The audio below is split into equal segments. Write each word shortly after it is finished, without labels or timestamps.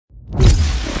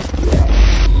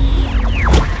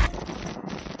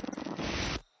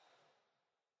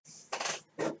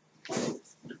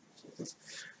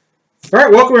All right,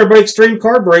 welcome everybody to Extreme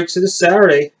Card Breaks. This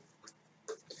Saturday,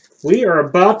 we are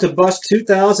about to bust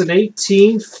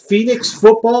 2018 Phoenix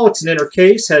football. It's an inner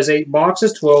case, has 8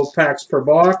 boxes, 12 packs per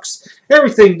box.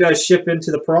 Everything does ship into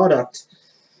the product.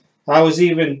 I was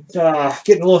even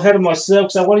getting a little ahead of myself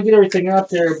because I want to get everything out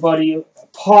there, everybody,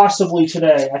 possibly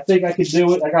today. I think I could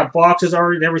do it. I got boxes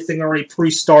already and everything already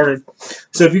pre-started.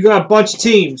 So if you got a bunch of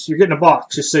teams, you're getting a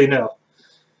box, just so you know.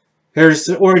 Here's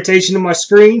the orientation of my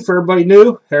screen for everybody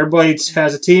new. Everybody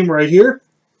has a team right here.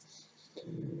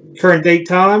 Current date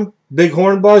time, big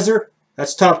horn buzzer.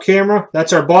 That's top camera.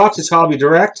 That's our box. It's Hobby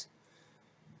Direct.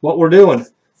 What we're doing.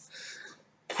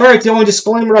 Alright, the only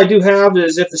disclaimer I do have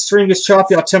is if the stream gets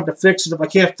choppy, I'll attempt to fix it. If I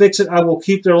can't fix it, I will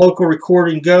keep their local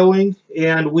recording going.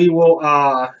 And we will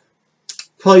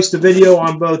place the video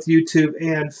on both YouTube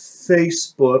and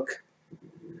Facebook.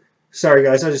 Sorry,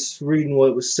 guys. I was just reading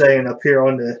what it was saying up here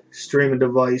on the streaming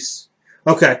device.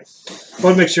 Okay.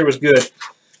 Want to make sure it was good.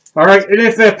 All right. And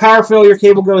if a power failure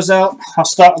cable goes out, I'll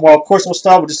stop. Well, of course, we'll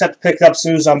stop. We'll just have to pick it up as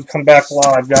soon as I come back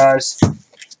live, guys.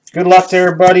 Good luck to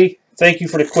everybody. Thank you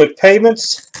for the quick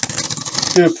payments.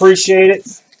 Do appreciate it.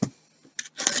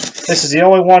 This is the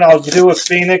only one I'll do with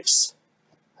Phoenix.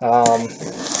 We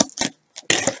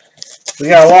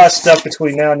got a lot of stuff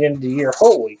between now and the end of the year.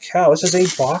 Holy cow. This is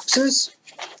 8 boxes?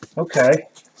 Okay.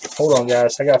 Hold on,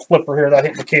 guys. I got a flipper here that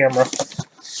hit the camera.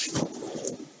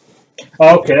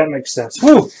 Okay, that makes sense.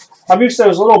 Whew! I'm used to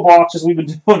those little boxes we've been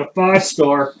doing a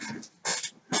 5-star.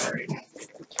 Alright.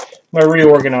 I'm going to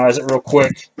reorganize it real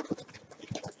quick.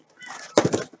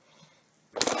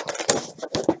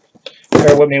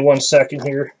 Bear with me 1 second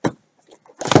here.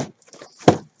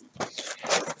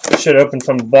 It should open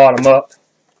from the bottom up.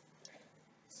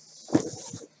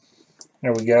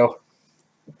 There we go.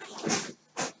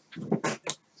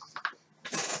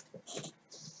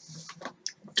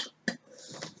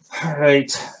 All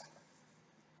right.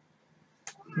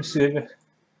 Let's see. Hey,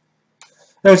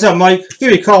 what's up, Mike?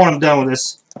 Give me a call when I'm done with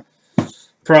this.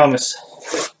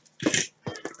 Promise.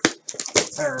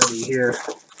 Alrighty here.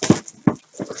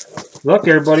 Look,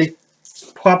 everybody.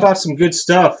 Pop out some good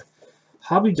stuff.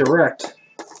 Hobby Direct.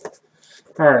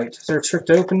 Alright. Is there a trick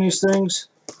to open these things?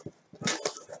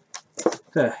 What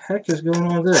the heck is going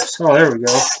on with this? Oh, there we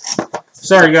go.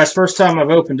 Sorry, guys. First time I've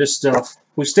opened this stuff.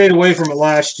 We stayed away from it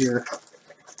last year.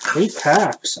 8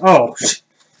 packs. Oh,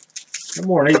 no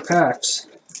more than 8 packs.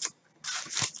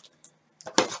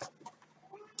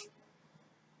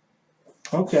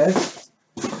 Okay.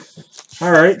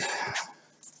 All right.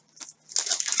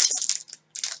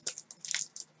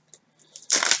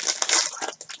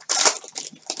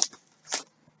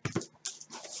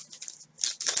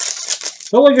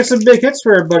 Well, we got some big hits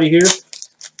for everybody here.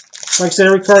 Like I said,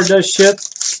 every card does ship.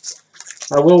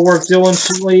 I will work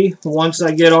diligently once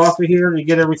I get off of here to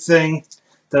get everything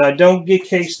that I don't get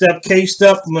cased up.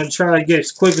 I'm going to try to get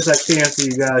as quick as I can for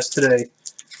you guys today.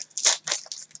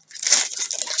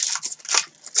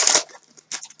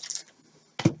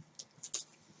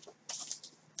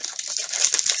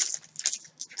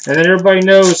 And then everybody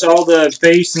knows all the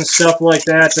base and stuff like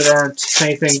that that aren't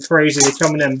anything crazy. They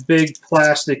come in them big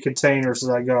plastic containers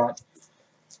that I got.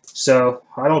 So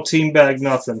I don't team bag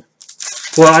nothing.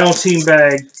 Well, I don't team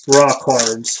bag raw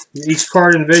cards. Each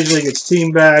card individually gets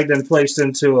team bagged and placed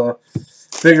into a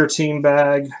bigger team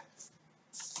bag.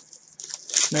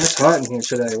 Man, it's hot in here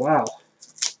today. Wow.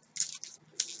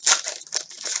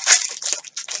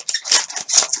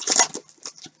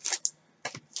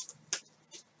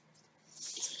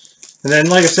 And then,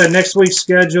 like I said, next week's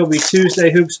schedule will be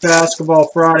Tuesday Hoops Basketball,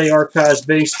 Friday Archives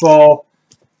Baseball.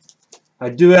 I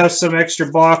do have some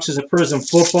extra boxes of Prism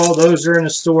Football. Those are in the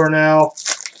store now.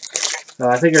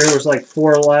 I think there was like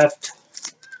 4 left.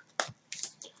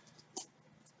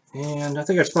 And I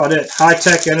think that's about it. High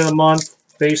Tech, end of the month.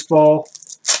 Baseball.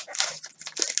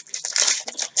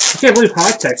 I can't believe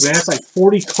High Tech, man. It's like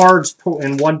 40 cards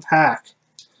in 1 pack.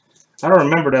 I don't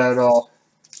remember that at all.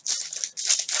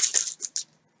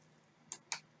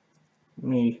 Let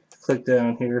me click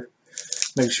down here.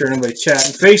 Make sure nobody's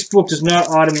chatting. Facebook does not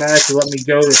automatically let me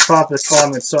go to the top of the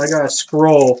comments, so I gotta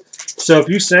scroll. So if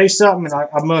you say something, I'm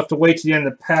gonna have to wait to the end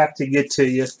of the pack to get to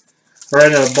you, or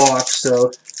end of the box.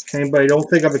 So anybody, don't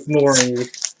think I'm ignoring you.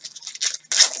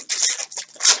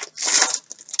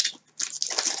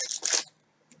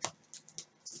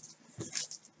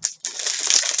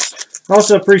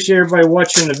 Also appreciate everybody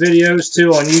watching the videos too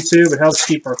on YouTube. It helps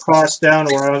keep our costs down,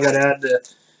 where I don't gotta add the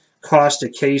cost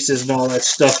of cases and all that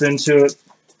stuff into it,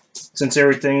 since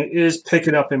everything is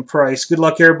picking up in price. Good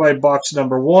luck, everybody. Box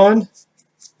number 1.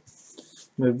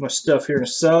 Move my stuff here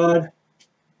aside.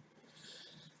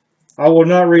 I will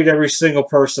not read every single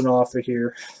person off of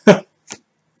here.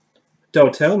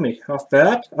 Don't tell me. Off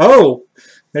bat? Oh!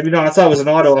 Maybe not. I thought it was an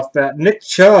auto off bat. Nick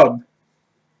Chubb.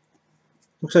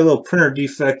 Looks like a little printer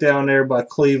defect down there by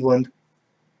Cleveland.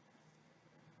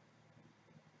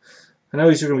 I know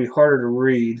these are going to be harder to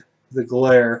read. The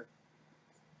glare.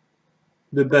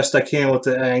 Do the best I can with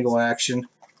the angle action.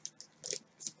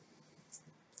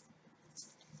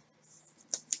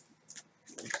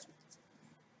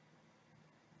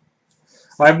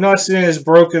 I've not seen this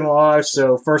broken live,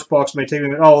 so first box may take me a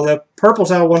minute. Oh, the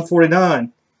purple's out of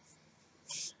 149.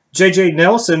 J.J.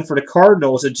 Nelson for the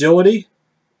Cardinals. Agility.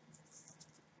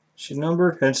 She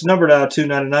numbered. And it's numbered out of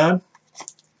 299.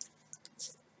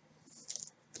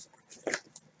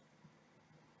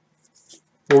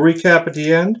 We'll recap at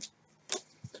the end.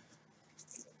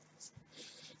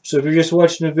 So if you're just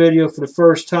watching the video for the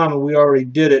first time and we already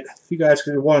did it, you guys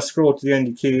could want to scroll to the end,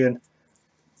 you can.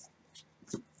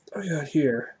 What do we got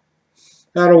here?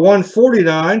 Out of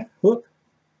 149. Whoop.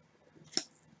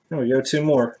 There we go, 2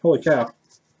 more. Holy cow.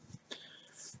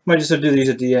 Might just have to do these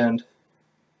at the end.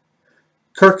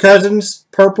 Kirk Cousins,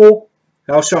 purple.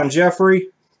 Alshon Jeffrey.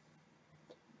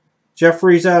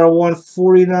 Jeffrey's out of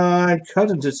 149.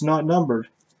 Cousins, it's not numbered.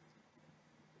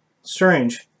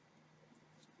 Strange.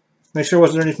 Make sure it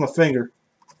wasn't underneath my finger.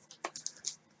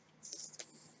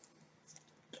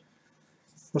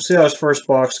 We'll see how his first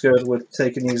box goes with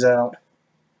taking these out.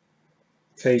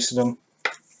 Casing them.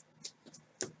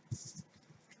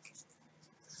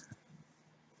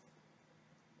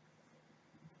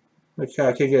 Okay,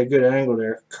 I can't get a good angle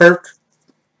there. Kirk.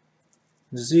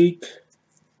 Zeke.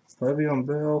 Le'Veon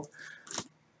Bell.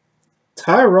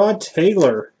 Tyrod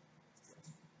Taylor.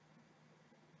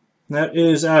 That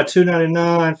is out of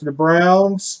 299 for the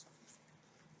Browns.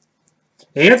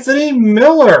 Anthony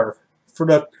Miller for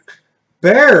the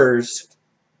Bears.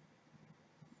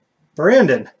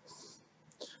 Brandon.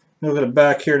 Look at the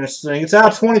back here in this thing. It's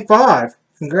out of 25.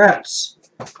 Congrats.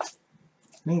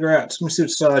 Congrats. Let me see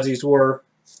what size these were.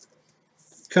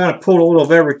 Kind of pulled a little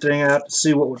of everything out to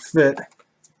see what would fit.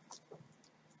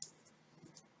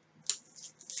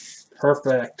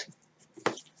 Perfect.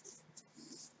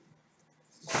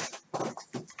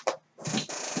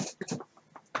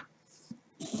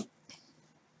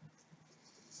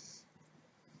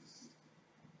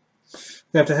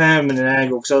 You have to have them in an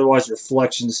angle because otherwise the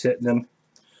reflection's hitting them.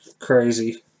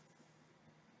 Crazy.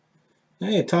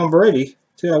 Hey, Tom Brady.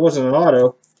 See, that wasn't an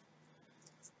auto.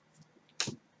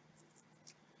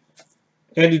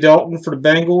 Andy Dalton for the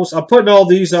Bengals. I'm putting all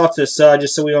these off to the side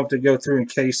just so we don't have to go through and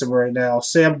case them right now.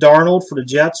 Sam Darnold for the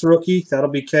Jets rookie. That'll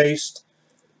be cased.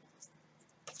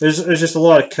 There's just a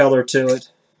lot of color to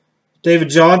it. David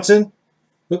Johnson.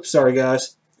 Oops, sorry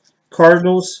guys.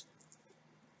 Cardinals.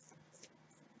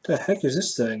 What the heck is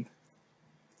this thing?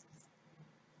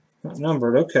 Not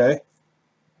numbered, okay.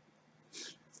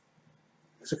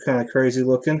 These are kind of crazy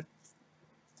looking.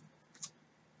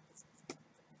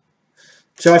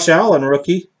 Josh Allen,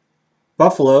 rookie.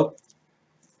 Buffalo.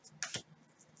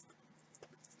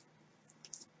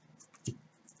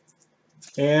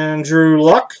 Andrew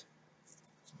Luck.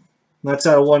 That's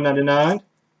out of 199.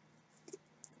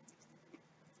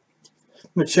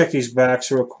 Let me check these backs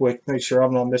real quick. Make sure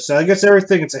I'm not missing. I guess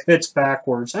everything it's a hits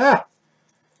backwards. Ah!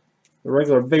 The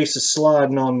regular base is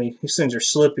sliding on me. These things are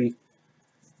slippy.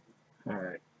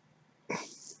 Alright.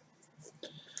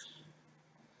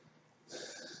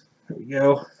 There we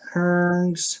go.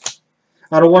 Hearns.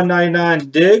 Out of 199,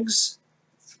 Diggs.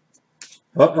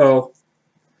 Uh-oh.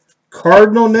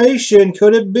 Cardinal Nation.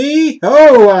 Could it be?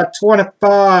 Oh,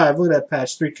 25. Look at that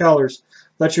patch. 3 colors.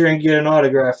 Let you in get an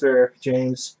autograph there,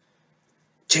 James.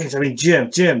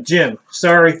 Jim.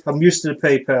 Sorry, I'm used to the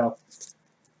PayPal.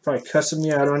 Probably cussing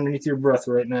me out underneath your breath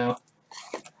right now.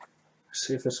 Let's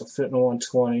see if this will fit in a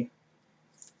 120.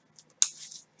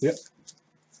 Yep.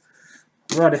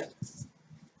 Righty.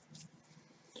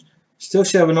 Still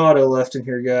should have an auto left in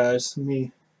here, guys. Let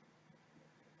me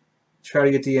try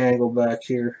to get the angle back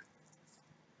here.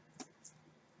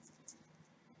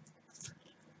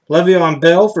 Le'Veon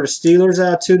Bell for the Steelers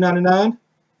out of 299.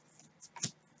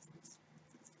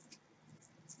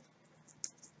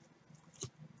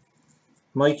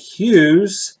 Mike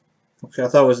Hughes. Okay, I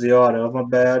thought it was the auto. My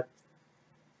bad. I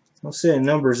don't see any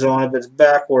numbers on it, but it's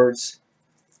backwards.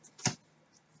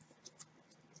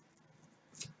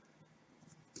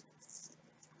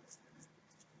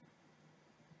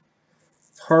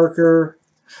 Parker,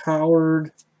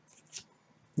 Howard.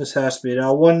 This has to be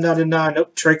now 199.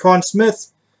 Nope. Traquan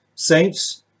Smith,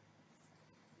 Saints.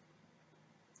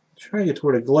 Trying to get to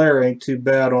where the glare ain't too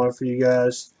bad on it for you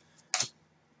guys.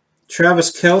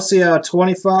 Travis Kelce out of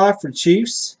 25 for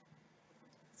Chiefs.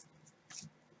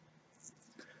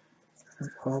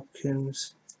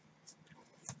 Hopkins.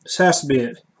 This has to be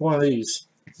it. One of these.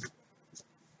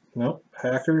 Nope.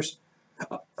 Packers.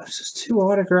 This is 2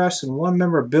 autographs and 1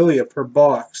 memorabilia per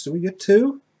box. Do we get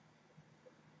 2?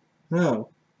 No.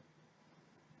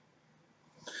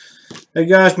 Hey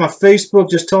guys, my Facebook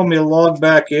just told me to log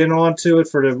back in onto it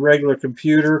for the regular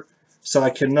computer, so I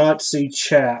cannot see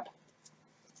chat.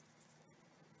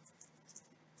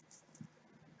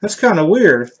 That's kind of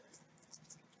weird.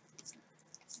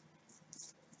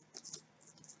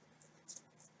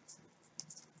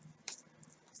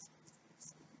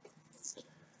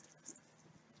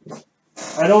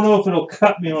 I don't know if it'll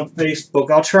cut me on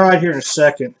Facebook. I'll try it here in a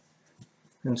second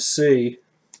and see.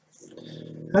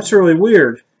 That's really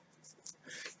weird.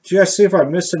 Did you guys see if I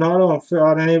missed an auto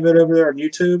on any of it over there on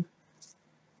YouTube?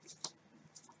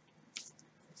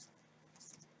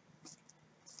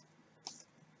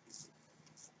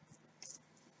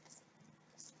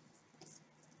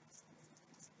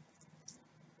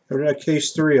 Or did I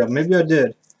case 3 of them? Maybe I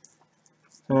did.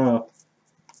 I don't know.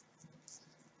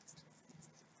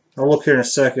 I'll look here in a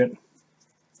second.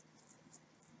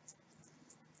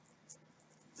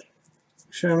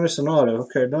 Should I miss an auto?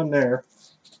 Okay, done there.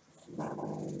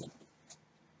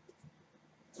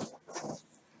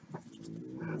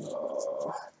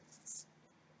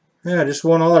 Yeah, just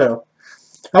 1 auto.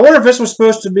 I wonder if this was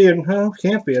supposed to be an... Oh,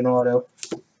 can't be an auto.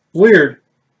 Weird.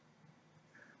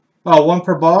 Oh, 1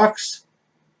 per box?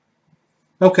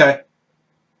 Okay.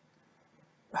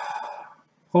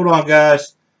 Hold on,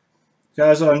 guys.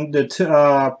 Guys on the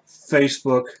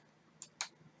Facebook.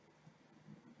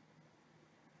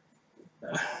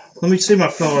 Let me see my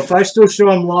phone. If I still show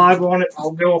them live on it,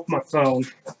 I'll go off my phone.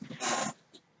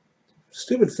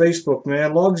 Stupid Facebook,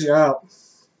 man. Logs you out.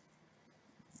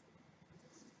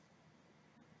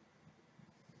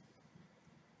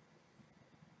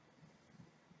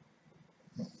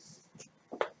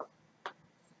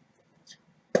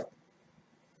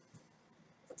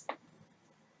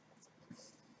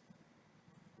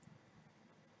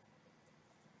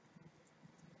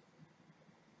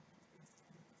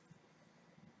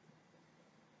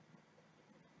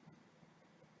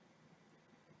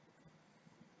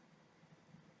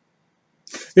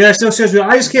 Yeah, it still says,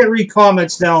 I just can't read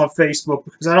comments now on Facebook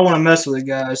because I don't want to mess with it,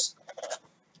 guys.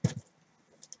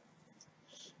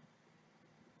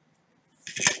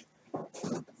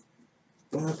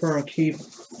 Keep.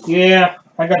 Yeah,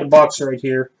 I got the box right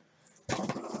here. I'm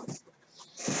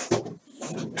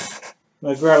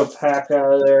going to grab a pack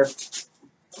out of there.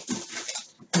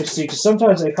 Let me see, because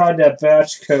sometimes they hide that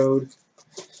batch code.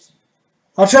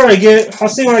 I'll see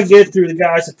what I get through the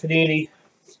guys at Panini.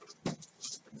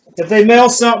 If they mail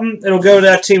something, it'll go to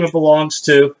that team it belongs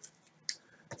to.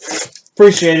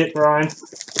 Appreciate it, Brian.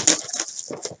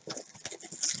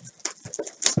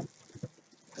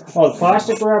 Oh, the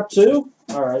plastic wrap too?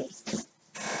 Alright.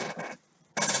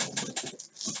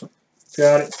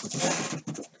 Got it.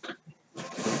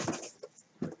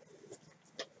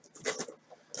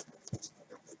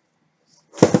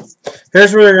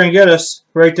 Here's where they're going to get us,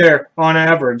 right there, on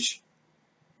average.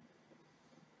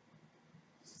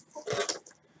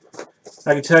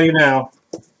 I can tell you now.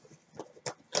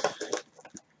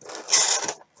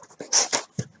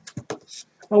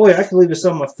 Oh wait, I can leave this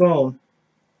on my phone.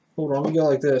 Hold on, let me go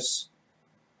like this.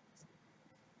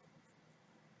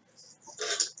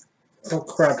 Oh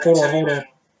crap, hold on. Dang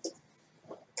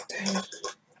it.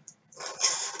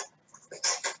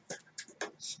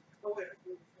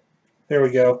 There we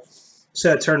go. Just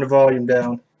had to turn the volume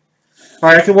down.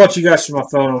 Alright, I can watch you guys from my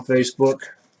phone on Facebook.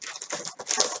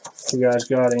 If you guys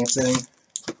got anything.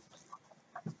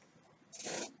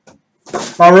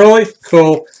 Oh, really?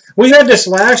 Cool. We had this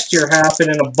last year happen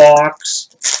in a box.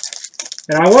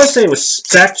 And I want to say it was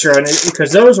Spectra,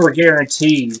 because those were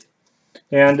guaranteed.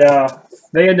 And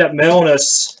they ended up mailing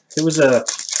us, it was a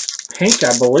pink,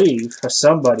 I believe, of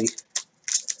somebody.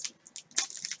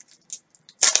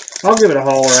 I'll give it a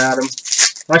holler at him.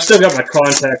 I still got my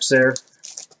contacts there.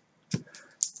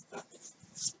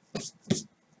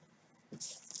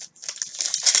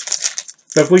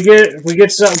 But if we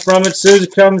get something from it, as soon as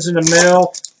it comes in the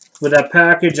mail with that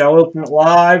package, I'll open it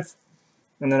live,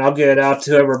 and then I'll get it out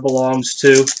to whoever it belongs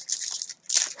to.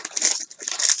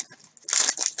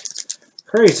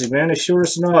 Crazy, man. They showed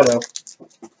us an auto.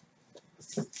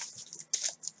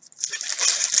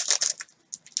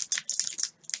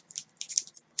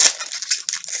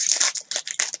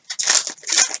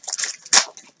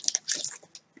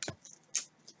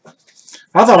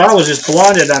 I thought I was just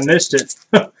blinded. I missed it.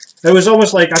 It was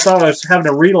almost like I thought I was having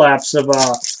a relapse of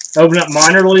opening up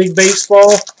minor league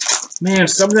baseball. Man,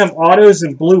 some of them autos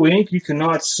in blue ink you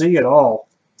cannot see at all.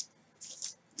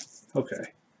 Okay.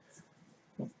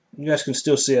 You guys can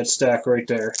still see that stack right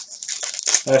there.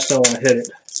 I just don't want to hit it.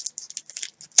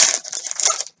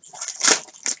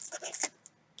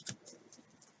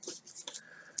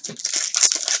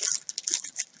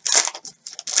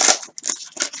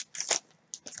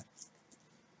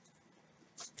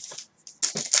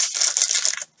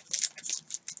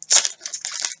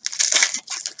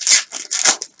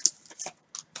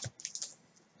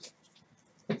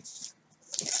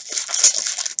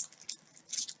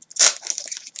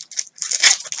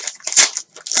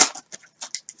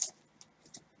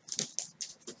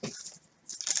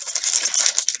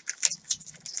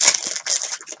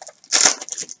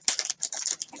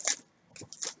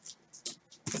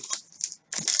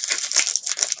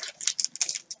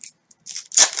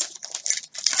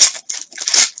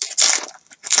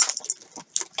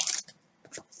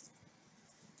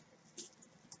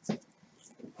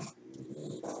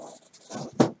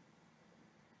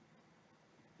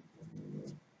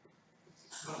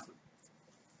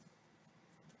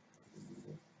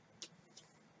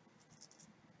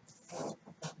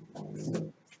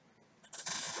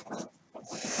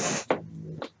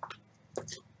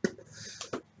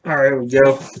 Alright, here we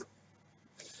go.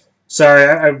 Sorry,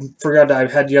 I forgot that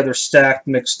I had the other stack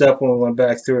mixed up when we went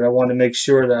back through it. I wanted to make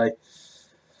sure that I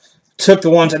took the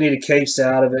ones I need a case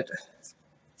out of it.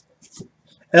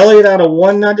 Elliott out of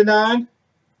 199.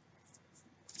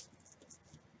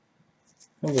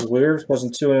 That was weird. It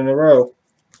wasn't two in a row.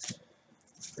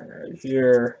 Right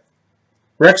here.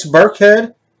 Rex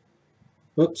Burkhead.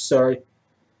 Oops, sorry.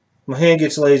 My hand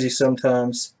gets lazy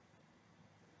sometimes.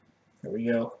 There we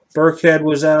go. Burkhead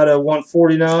was out of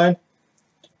 149.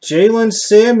 Jalen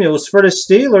Samuels for the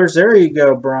Steelers. There you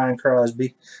go, Brian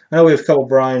Crosby. I know we have a couple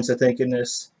Brians, I think, in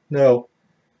this. No,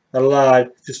 I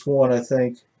lied. Just one, I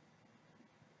think.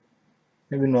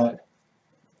 Maybe not.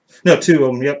 No, two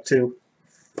of them. Yep, two.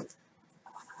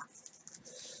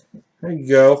 There you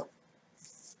go.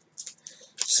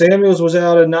 Samuels was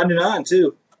out of 99,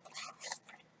 too.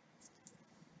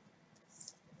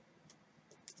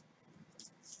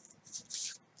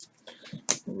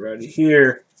 Right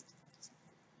here.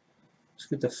 Let's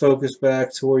get the focus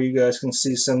back to where you guys can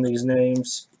see some of these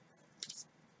names.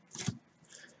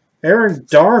 Aaron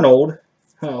Darnold.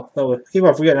 Oh, keep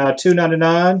on forgetting.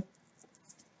 299.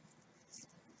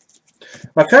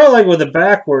 I kind of like it with the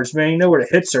backwards, man. You know where the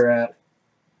hits are at.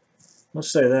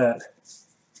 Let's say that.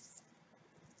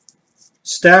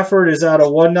 Stafford is out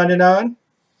of 199.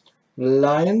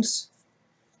 Lions.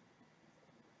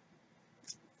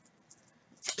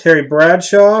 Terry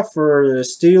Bradshaw for the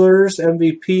Steelers.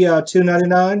 MVP out of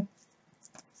 299.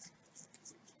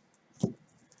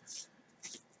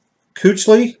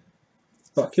 Kuechly.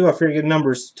 Oh, keep on forgetting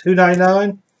numbers.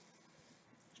 299.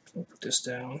 I'll put this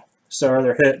down. Sorry,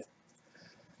 they're hit.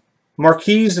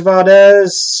 Marquise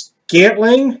Valdez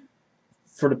Scantling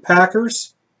for the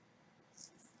Packers.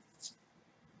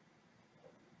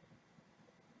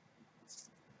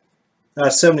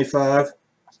 75.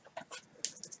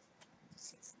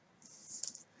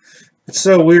 It's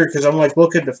so weird because I'm like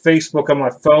looking at the Facebook on my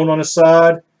phone on the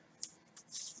side.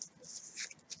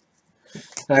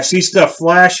 And I see stuff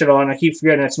flashing on. I keep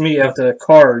forgetting that's me after the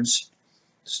cards.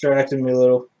 Distracting me a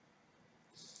little.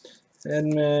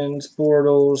 Edmonds,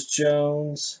 Bortles,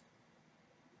 Jones.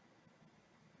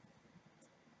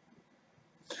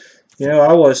 You know,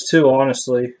 I was too,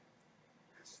 honestly.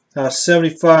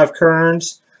 75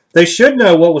 Kearns. They should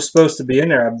know what was supposed to be in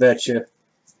there, I bet you.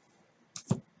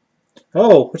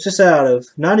 Oh, what's this out of?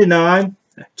 99.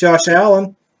 Josh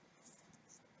Allen.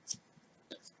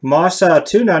 Moss out of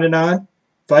 299.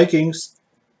 Vikings.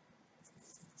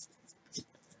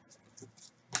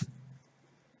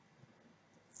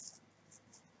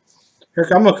 Here,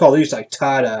 I'm going to call these like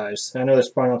tie-dyes. I know that's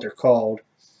probably not what they're called.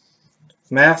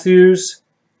 Matthews.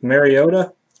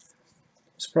 Mariota.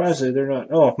 Surprisingly, they're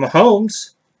not. Oh,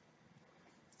 Mahomes.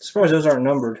 Surprised those aren't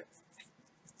numbered.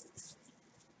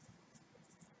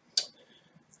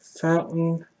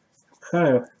 Fountain. Kind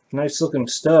of nice looking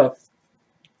stuff.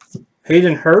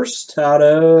 Hayden Hurst out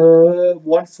of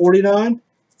 149.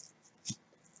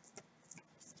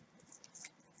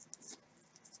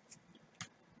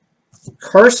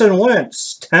 Carson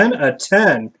Wentz, 10 of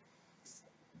 10.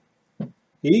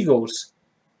 Eagles.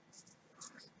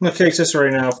 I'm going to case this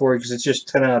right now for you because it's just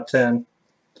 10 out of 10.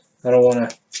 I don't want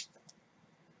to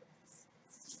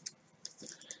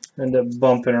end up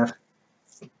bumping her.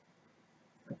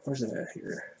 Where's it at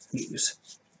here? Use.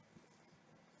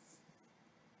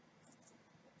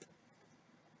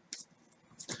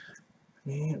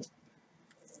 Yeah.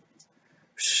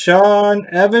 Sean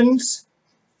Evans,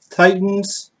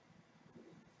 Titans,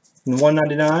 and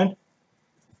 199.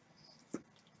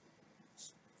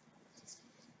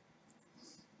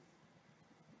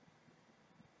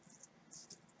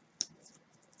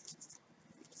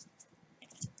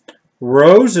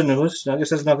 Rose, and I guess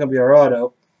that's not going to be our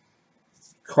auto.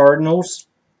 Cardinals.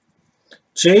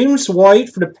 James White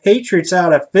for the Patriots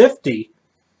out of 50.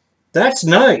 That's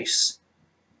nice.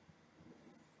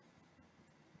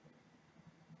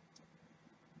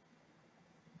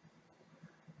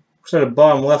 Looks like a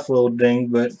bottom left little ding,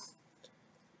 but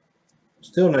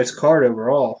still a nice card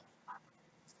overall.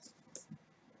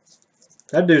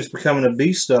 That dude's becoming a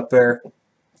beast up there.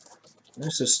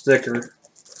 That's a sticker.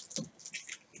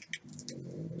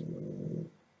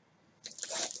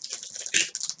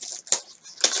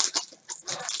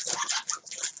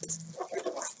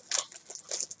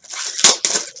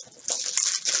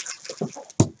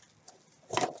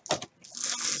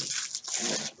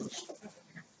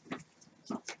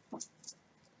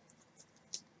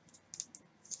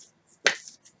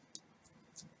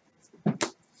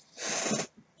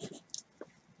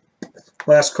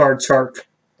 Last card, Chark.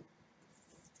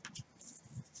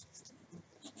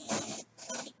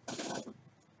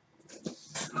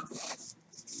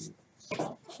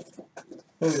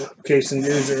 Casing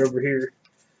user over here.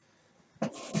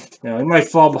 Now, he might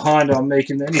fall behind on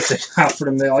making anything out for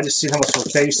the mail. I just see how much we're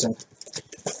casing.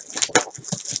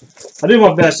 I'll do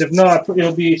my best. If not,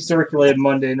 it'll be circulated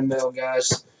Monday in the mail,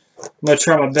 guys. I'm going to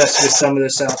try my best to get some of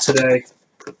this out today.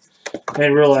 I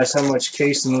didn't realize how much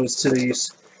casing was to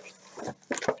these.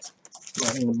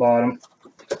 Right in the bottom.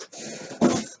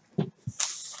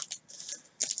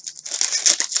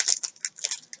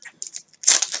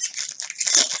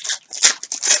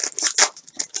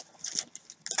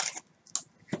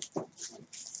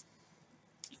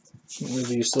 Move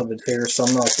these a little bit here so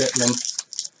I'm not getting them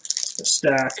a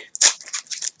stack.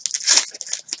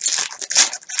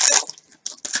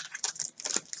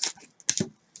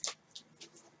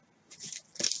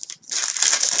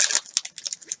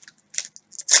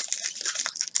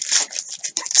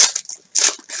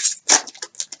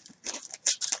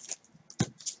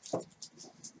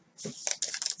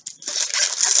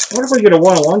 I wonder if we get a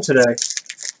 1-on-1 today.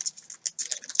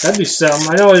 That'd be something.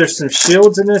 I know there's some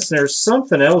shields in this, and there's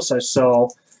something else I saw.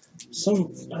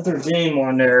 Some other game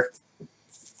on there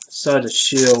besides a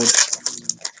shield.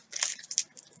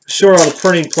 Sure, all the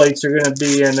printing plates are going to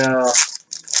be in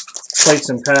plates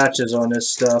and patches on this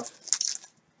stuff.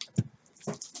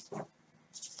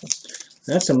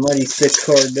 That's a mighty thick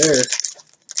card there.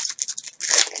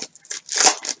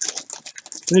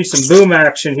 We need some boom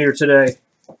action here today.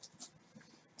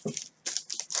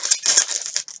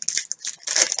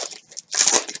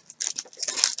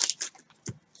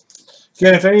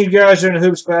 Again, if any of you guys are into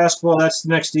Hoops Basketball, that's the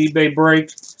next eBay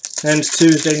break. Ends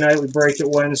Tuesday night. We break it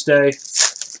Wednesday.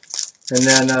 And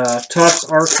then Topps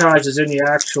Archives is in the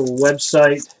actual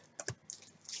website.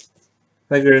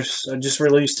 I think I just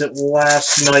released it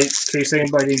last night in case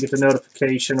anybody didn't get the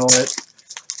notification on it.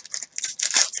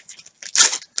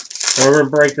 We're going to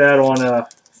break that on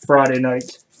Friday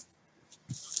night.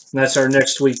 And that's our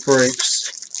next week breaks.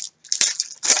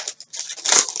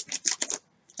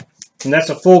 And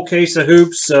that's a full case of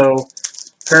hoops, so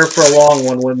prepare for a long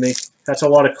one with me. That's a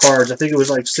lot of cards. I think it was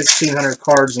like 1,600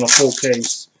 cards in a full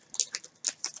case.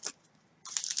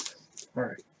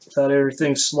 Alright, without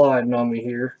everything sliding on me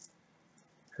here.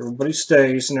 Everybody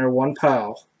stays in their one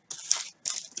pile.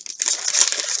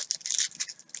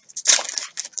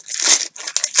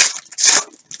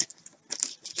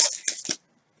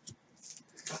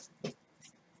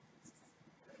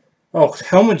 Oh,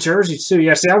 helmet jersey too.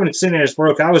 Yeah, see, I haven't seen it as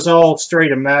broke. I was all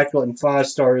straight immaculate and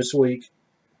 5-star this week.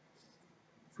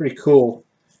 Pretty cool.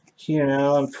 Keenan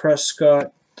Allen,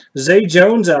 Prescott. Zay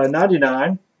Jones out of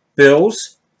 99.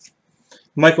 Bills.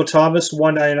 Michael Thomas,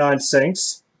 199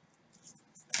 Saints.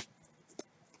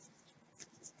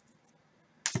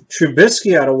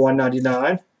 Trubisky out of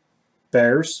 199.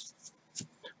 Bears.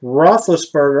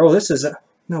 Roethlisberger. Oh, this is a...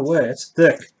 No way, it's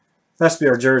thick. That's be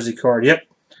our jersey card. Yep.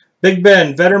 Big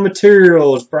Ben, Veteran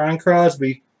Materials, Brian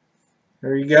Crosby.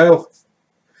 There you go.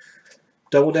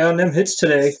 Double down them hits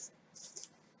today.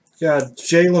 Got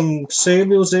Jalen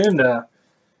Samuels and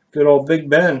good old Big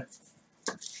Ben.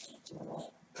 I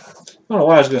don't know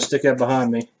why I was going to stick that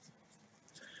behind me.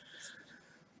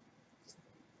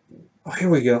 Oh,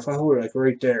 here we go. If I hold it like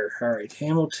right there. All right,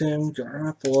 Hamilton,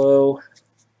 Garoppolo.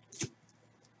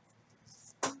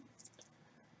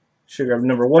 Should grab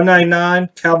number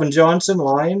 199, Calvin Johnson,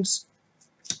 Lions.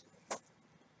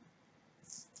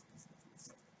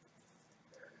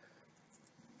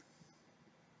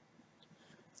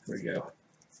 Here we go.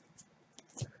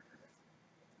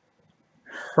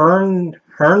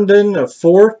 Herndon of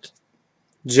 4th,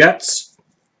 Jets.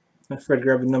 I forgot to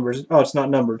grab the numbers. Oh, it's not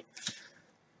numbered.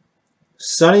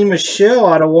 Sonny Michel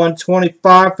out of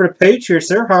 125 for the Patriots.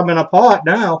 They're humming up hot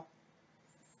now.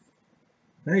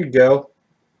 There you go.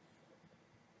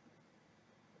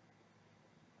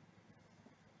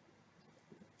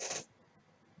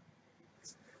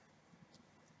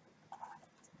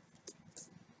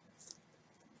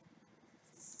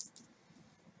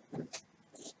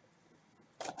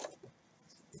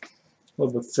 A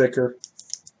little bit thicker.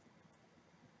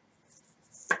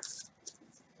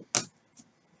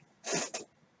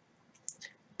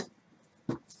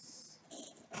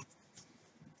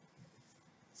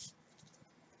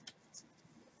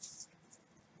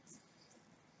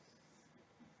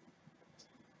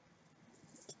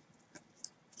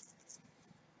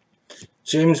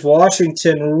 James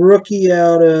Washington, rookie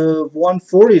out of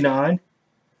 149.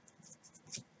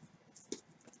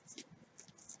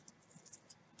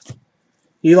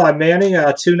 Eli Manning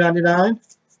out of 299.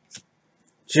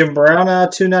 Jim Brown out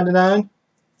of 299.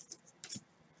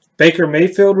 Baker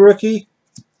Mayfield rookie.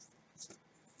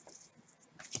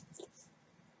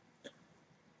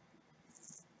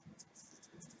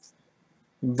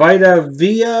 Vita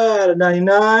Vea out of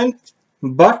 99.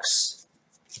 Bucks.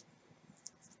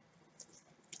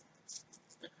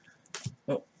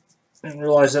 Oh, didn't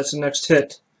realize that's the next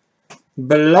hit.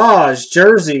 Balaj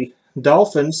jersey,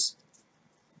 Dolphins.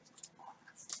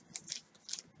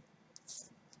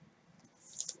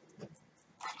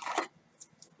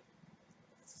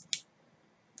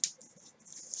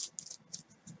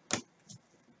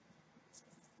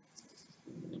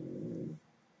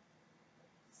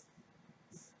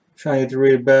 Trying to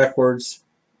read it backwards.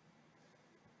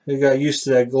 We got used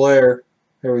to that glare.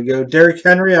 There we go. Derrick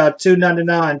Henry out of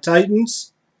 299.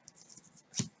 Titans.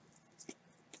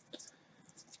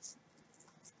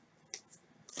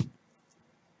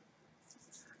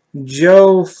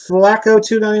 Joe Flacco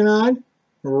 299.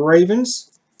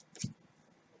 Ravens.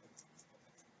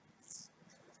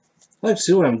 I like to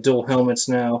see one of them dual helmets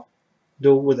now.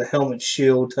 Dual with a helmet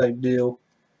shield type deal.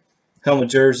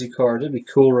 Helmet jersey card. That'd be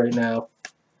cool right now.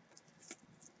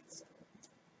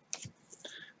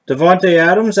 Devontae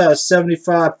Adams out of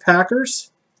 75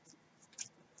 Packers.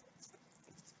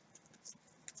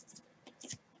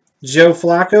 Joe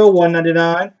Flacco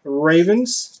 199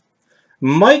 Ravens.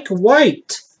 Mike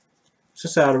White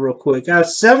just out of real quick out of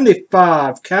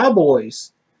 75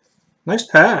 Cowboys. Nice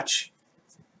patch.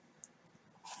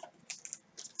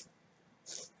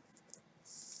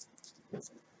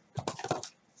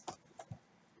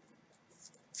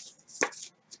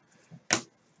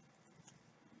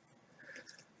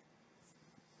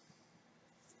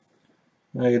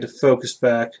 Now I get to focus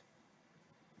back.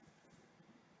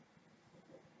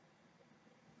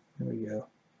 There we go.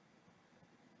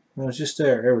 Oh, it's just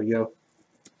there. There we go.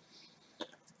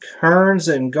 Kearns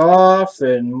and Goff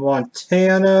and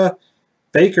Montana.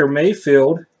 Baker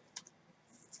Mayfield.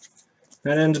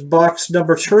 That ends box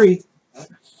number 3.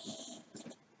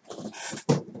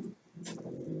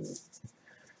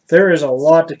 There is a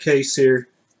lot to case here.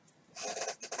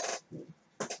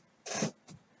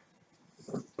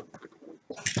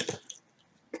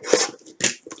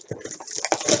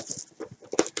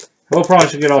 We'll probably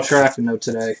should get all tracking though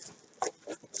today.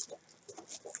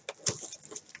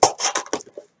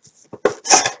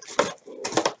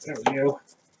 There we go.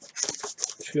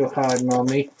 She'll hide on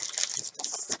me.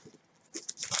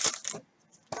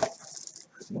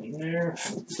 In there.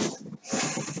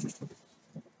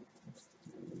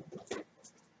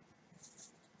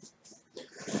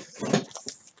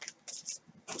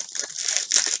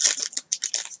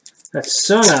 That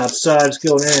sun outside is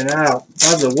going in and out. I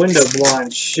have the window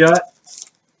blind shut,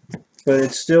 but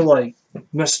it's still like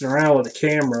messing around with the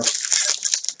camera.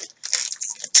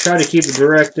 Try to keep a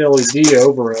direct LED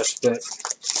over us, but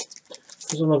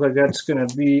doesn't look like that's going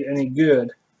to be any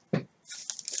good.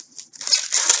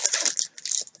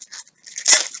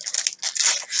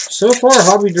 So far,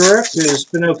 Hobby Direct has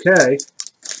been okay.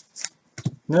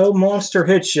 No monster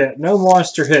hits yet. No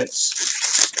monster hits.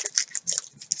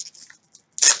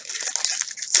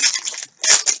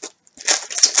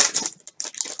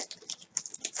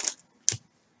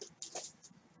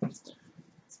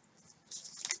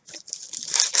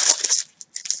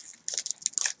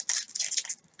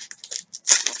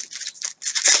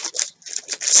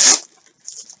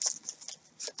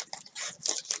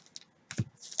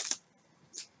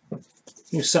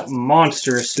 There's something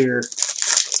monstrous here.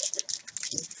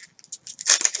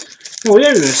 Well, we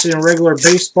haven't even seen a regular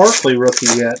base Barkley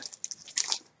rookie yet.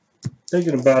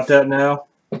 Thinking about that now.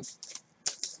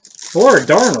 Or a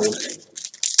Darnold.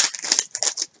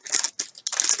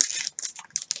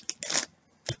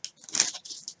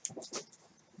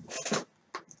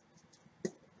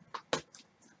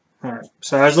 Alright,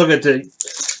 so I was looking to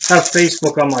have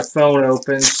Facebook on my phone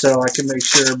open so I can make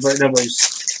sure but nobody's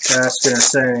asking or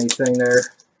saying anything there.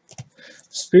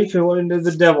 Speaking of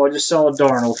the devil, I just saw a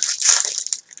Darnold.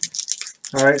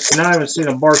 Alright, so now I haven't seen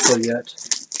a Barkley yet.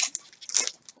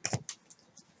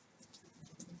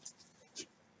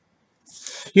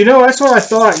 You know, that's what I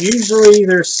thought. Usually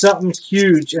there's something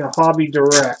huge in a Hobby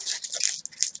Direct.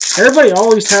 Everybody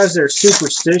always has their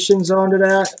superstitions onto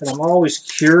that, and I'm always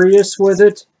curious with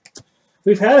it.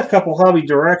 We've had a couple Hobby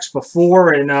Directs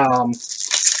before, and I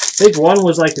think one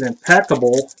was like an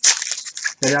impeccable.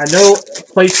 And I know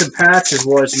Plates and Patches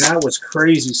was, and that was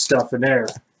crazy stuff in there.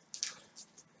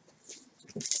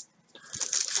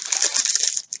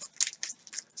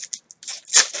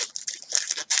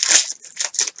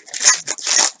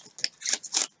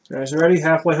 You guys ready?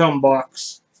 Halfway home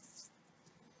box.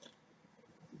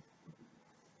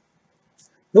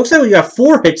 Looks like we got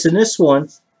 4 hits in this one.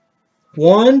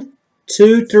 1,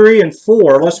 2, 3, and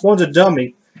 4. Unless one's a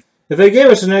dummy. If they gave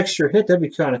us an extra hit, that'd be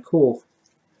kind of cool.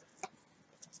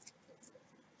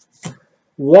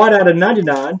 Watt out of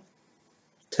 99.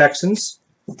 Texans.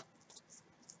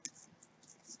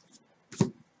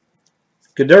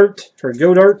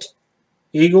 Godert.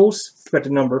 Eagles. Got the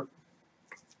number.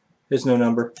 There's no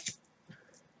number.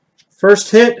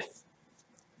 First hit.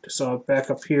 Just saw it back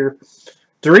up here.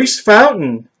 Dries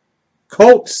Fountain.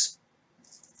 Colts.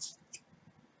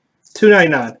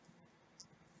 $2.99.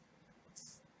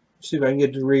 See if I can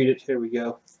get to read it. Here we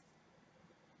go.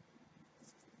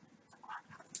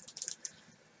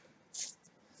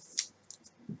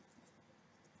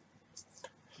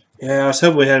 Yeah, I was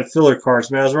hoping we had filler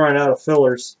cards, man. I was running out of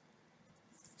fillers.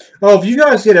 Oh, if you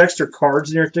guys get extra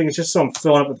cards and everything, it's just something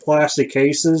filling up with plastic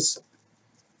cases.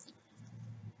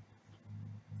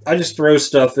 I just throw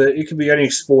stuff in. It could be any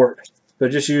sport,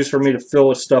 but just used for me to fill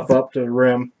this stuff up to the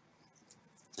rim.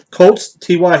 Colts,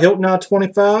 T.Y. Hilton out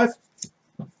 25.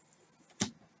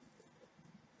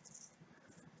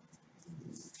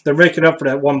 They're making up for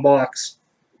that one box.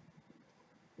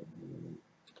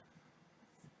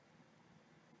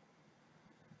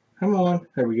 Come on.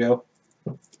 There we go.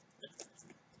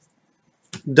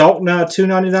 Dalton out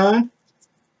 $2.99.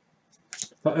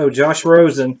 Uh-oh, Josh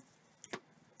Rosen.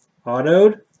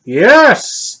 Autoed.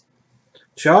 Yes!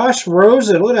 Josh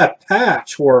Rosen. Look at that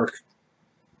patchwork.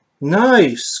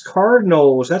 Nice.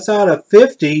 Cardinals. That's out of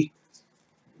 50.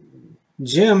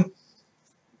 Jim.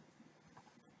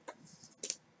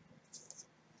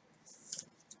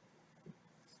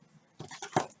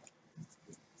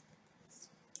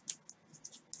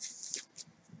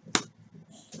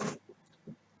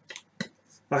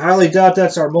 I highly doubt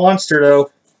that's our monster, though.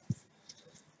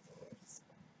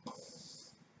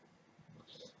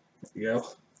 There we go.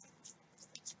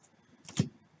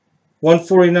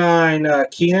 149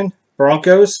 Keenan,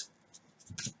 Broncos.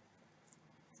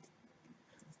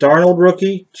 Darnold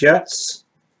rookie, Jets.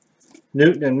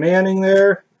 Newton and Manning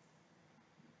there.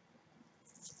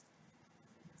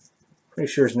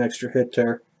 Pretty sure there's an extra hit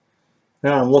there.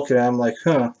 Now I'm looking at it, I'm like,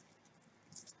 huh.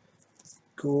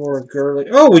 Gore, Gurley.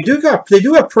 Oh, they do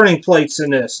have printing plates in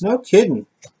this. No kidding.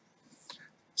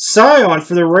 Scion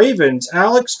for the Ravens,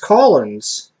 Alex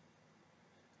Collins.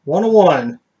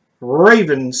 101.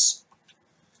 Ravens.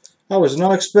 I was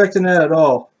not expecting that at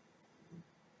all.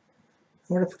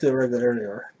 Where did I put the regular? There they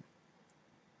are.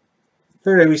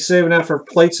 Figured they'd be saving that for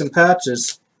plates and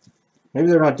patches. Maybe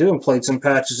they're not doing plates and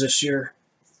patches this year.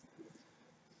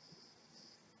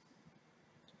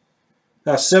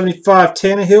 75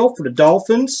 Tannehill for the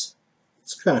Dolphins.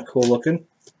 It's kind of cool looking.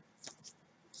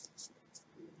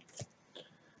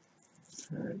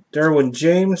 Derwin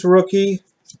James rookie.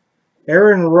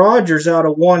 Aaron Rodgers out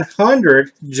of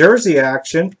 100. Jersey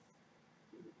action.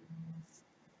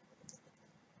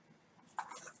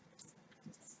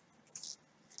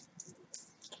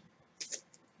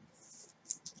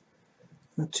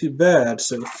 Not too bad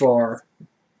so far.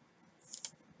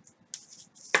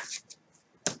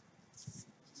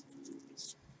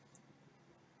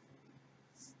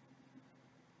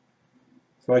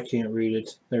 I can't read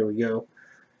it. There we go.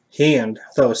 Hand.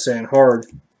 I thought I was saying hard.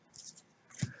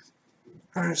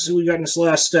 Alright, so we got in this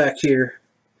last stack here.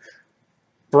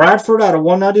 Bradford out of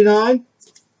 199.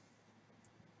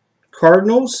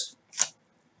 Cardinals.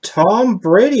 Tom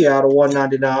Brady out of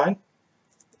 199.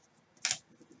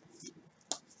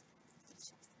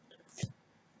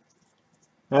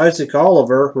 Isaac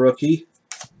Oliver, rookie.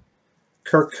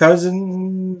 Kirk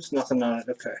Cousins. Nothing on it.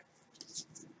 Okay.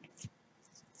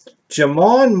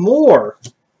 Jamon Moore.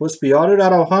 Was be audited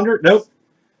out of 100? Nope.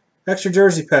 Extra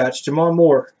jersey patch. Jamon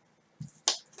Moore.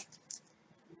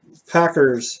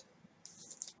 Packers.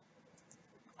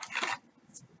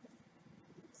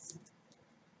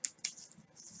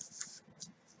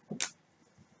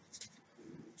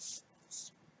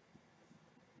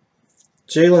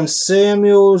 Jalen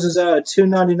Samuels is out of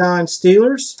 299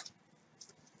 Steelers. I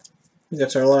think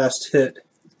that's our last hit.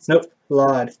 Nope,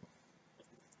 lied.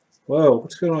 Whoa,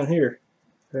 what's going on here?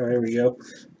 Oh, here we go.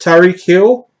 Tyreek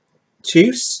Hill,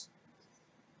 Chiefs.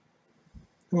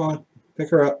 Come on, pick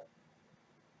her up.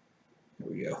 There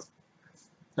we go.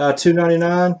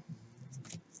 299.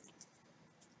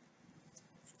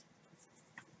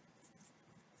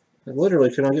 I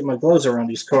literally cannot get my gloves around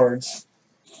these cards.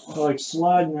 They're like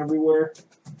sliding everywhere.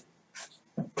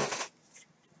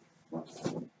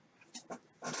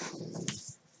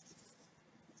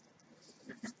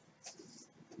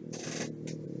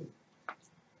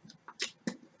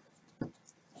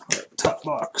 Top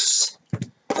box.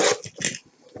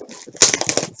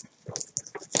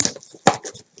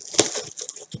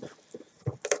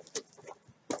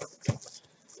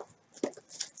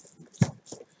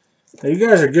 Now you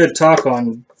guys are good talk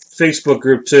on Facebook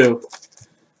group too.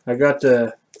 I got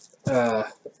the,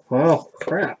 well,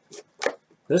 crap.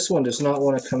 This one does not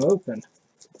want to come open.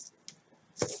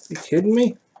 Are you kidding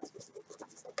me?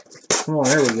 Come on,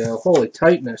 there we go. Holy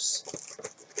tightness.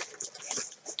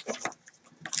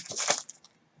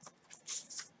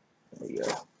 There we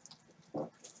go.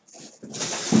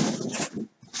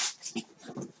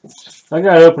 I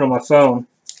got it open on my phone.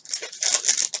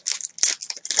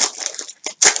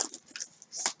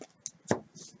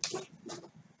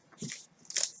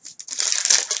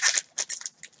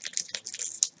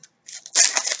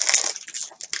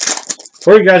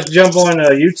 Or you guys jump on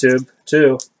YouTube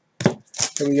too.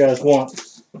 Whatever you guys want.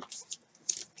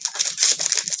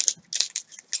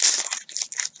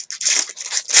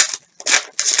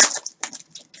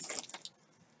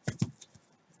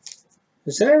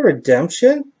 Is that a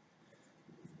redemption?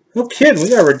 No kidding, we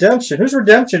got a redemption. Who's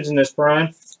redemptions in this,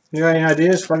 Brian? You got any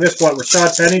ideas? I guess what,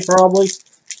 Rashad Penny probably?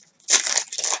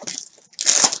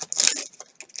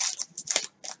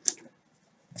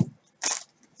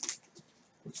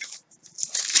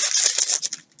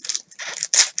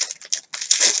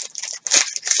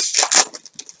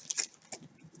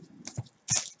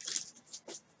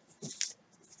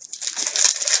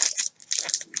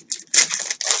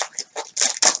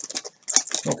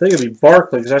 I think it'd be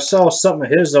Barkley because I saw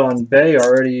something of his on Bay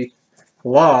already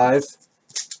live.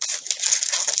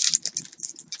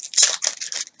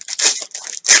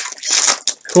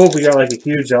 Cool if we got like a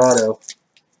huge auto.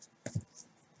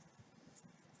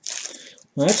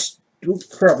 That's, oh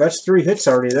crap, that's 3 hits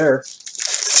already there.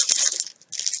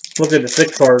 Look at the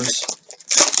thick cards.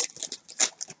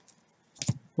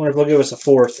 Wonder if they'll give us a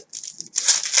 4th.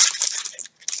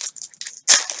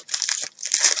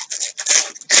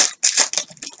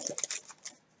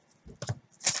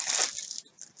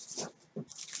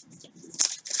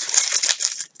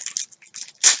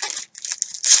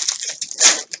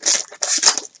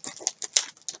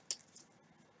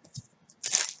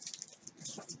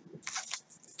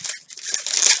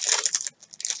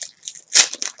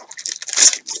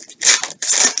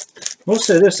 We'll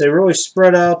say this, they really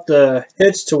spread out the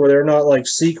hits to where they're not like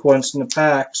sequenced in the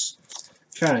packs.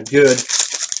 Kind of good.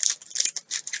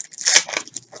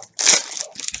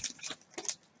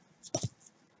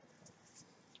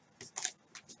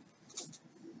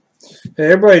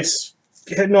 Hey, everybody's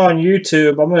hitting on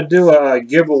YouTube. I'm going to do a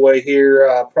giveaway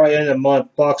here, probably end of the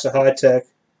month, box of high tech.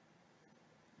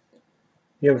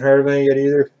 You haven't heard of any yet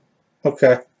either?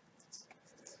 Okay.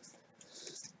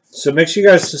 So make sure you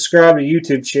guys subscribe to the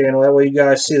YouTube channel. That way you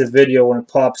guys see the video when it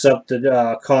pops up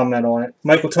to comment on it.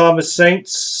 Michael Thomas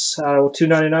Saints out of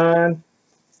 299.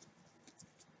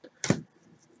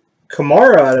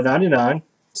 Kamara out of 99.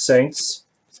 Saints.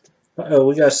 Uh-oh,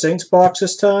 we got a Saints box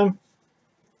this time.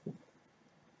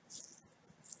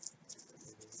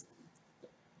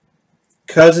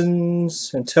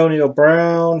 Cousins, Antonio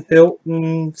Brown,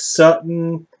 Hilton,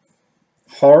 Sutton,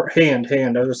 Hand, I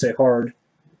was going to say hard.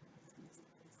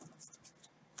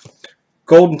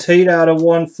 Golden Tate out of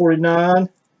 149.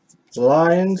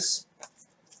 Lions.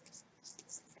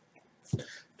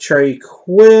 Trey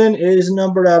Quinn is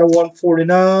numbered out of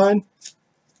 149.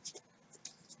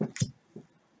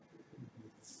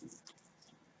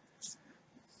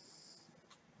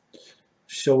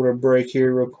 Shoulder break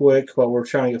here real quick while we're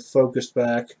trying to get focused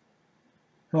back.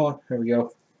 Oh, there we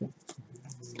go.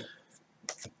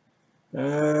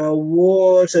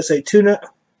 What's that say?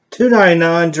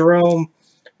 299 Jerome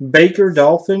Baker,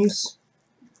 Dolphins.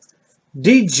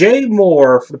 DJ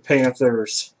Moore for the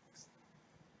Panthers.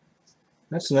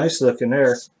 That's nice looking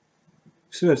there.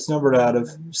 See what it's numbered out of.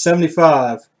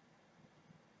 75.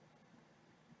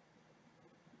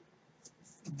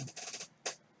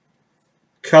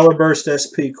 Color Burst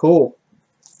SP, cool.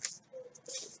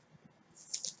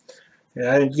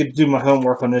 Yeah, I didn't get to do my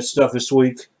homework on this stuff this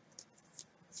week.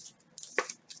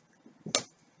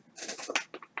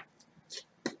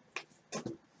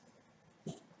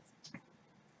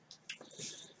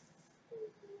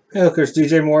 Hey, look, there's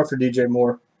DJ Moore for DJ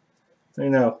Moore. I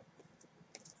know.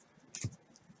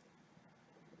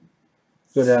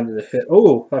 Go down to the hit.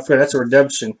 Oh, I forgot that's a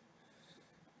redemption.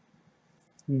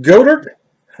 Goddard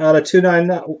out of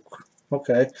 299.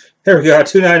 Okay. Here we go.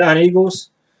 299 Eagles.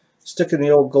 Stick in the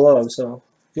old glove. So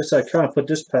I guess I kind of put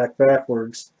this pack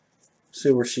backwards.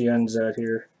 See where she ends at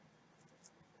here.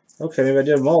 Okay, maybe I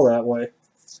did them all that way.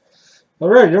 All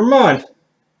right, never mind.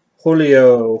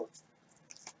 Julio.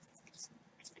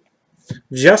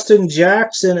 Justin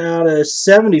Jackson out of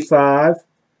 75.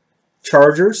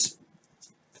 Chargers.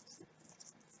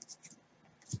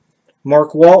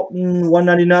 Mark Walton,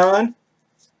 199.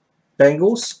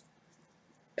 Bengals.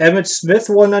 Emmitt Smith,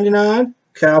 199.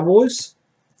 Cowboys.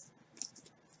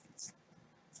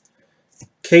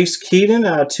 Case Keenum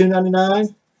out of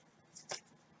 299.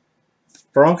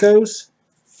 Broncos.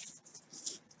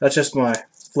 That's just my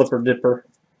flipper dipper.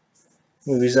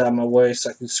 Move these out of my way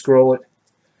so I can scroll it.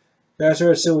 Guys,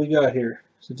 let's see what we got here.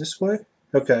 Is it this way?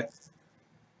 Okay.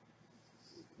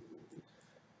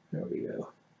 There we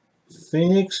go.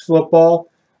 Phoenix football.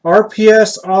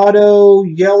 RPS Auto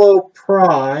Yellow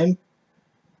Prime.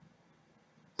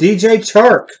 DJ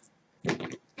Chark.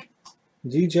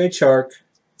 DJ Chark.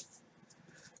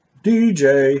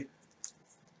 DJ.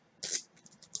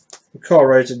 The call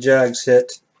right, it's a Jags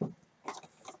hit.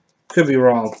 Could be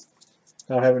wrong.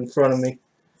 I don't have it in front of me.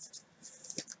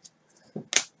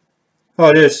 Oh,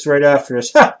 it is right after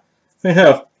this. Ha! I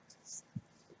know.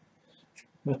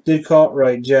 I did call it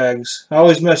right, Jags. I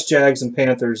always mess Jags and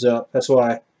Panthers up. That's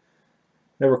why.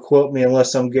 Never quote me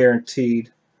unless I'm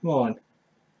guaranteed. Come on.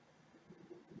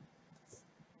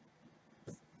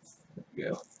 There we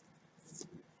go.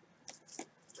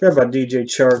 Forgot about DJ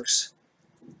Charks.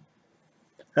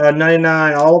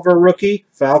 99 Oliver rookie,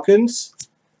 Falcons.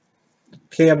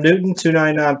 Cam Newton,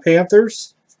 299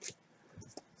 Panthers.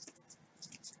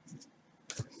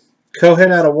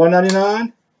 Cohen out of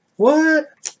 199. What?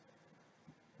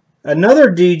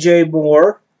 Another DJ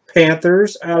Moore,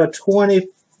 Panthers out of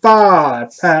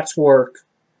 25. Patchwork.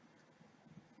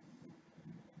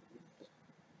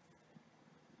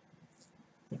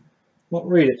 Won't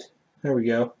read it. There we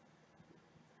go.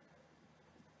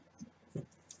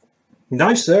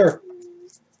 Nice there.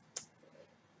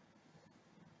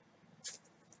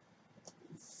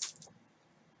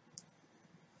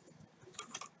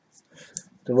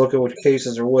 To look at what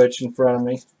cases are which in front of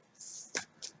me.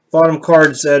 Bottom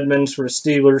card's Edmonds for the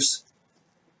Steelers.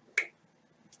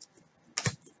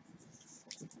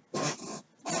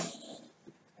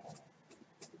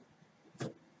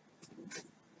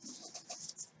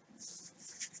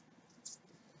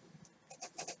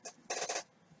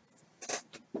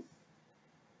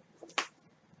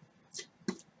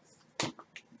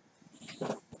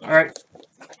 All right.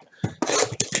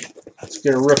 Let's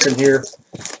get a rip in here.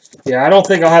 Yeah, I don't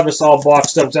think I'll have this all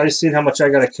boxed up because I just seen how much I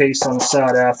got a case on the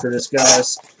side after this,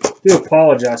 guys. I do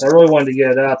apologize. I really wanted to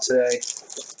get it out today.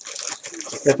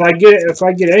 If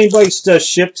I get anybody's stuff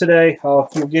shipped today,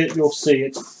 you'll see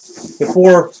it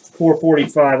before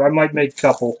 4:45. I might make a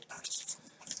couple.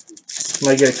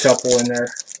 Might get a couple in there.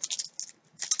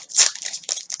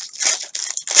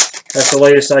 That's the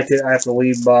latest I have to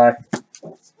leave by.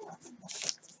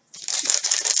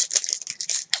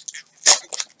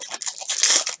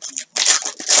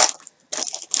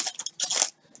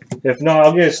 If not,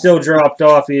 I'll get it still dropped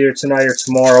off either tonight or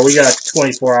tomorrow. We got a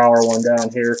 24-hour one down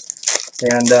here.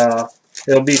 And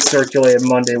it'll be circulated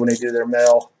Monday when they do their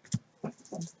mail. I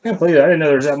can't believe it. I didn't know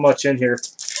there was that much in here.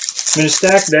 I mean, the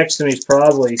stack next to me is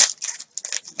probably...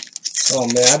 Oh,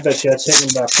 man, I bet you that's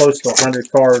hitting about close to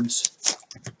 100 cards.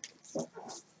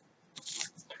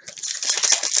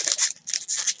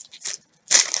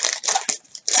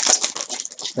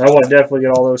 I want to definitely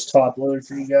get all those top loaded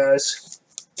for you guys.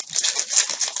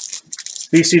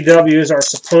 BCW is our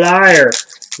supplier.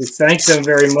 We thank them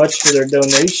very much for their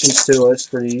donations to us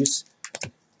for these.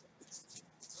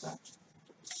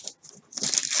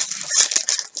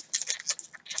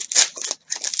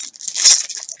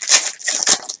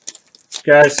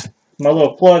 Guys, my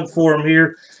little plug for them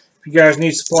here. If you guys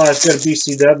need supplies, go to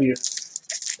BCW.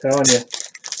 I'm telling you.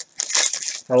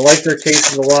 I like their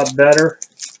cases a lot better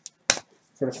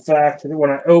for the fact that when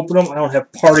I open them, I don't have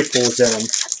particles in them.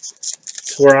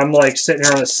 Where I'm like sitting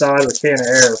here on the side with a can of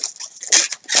air.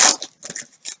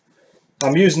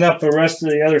 I'm using up the rest of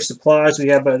the other supplies we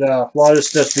have, but a lot of this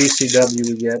stuff BCW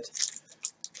we get.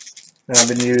 And I've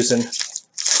been using.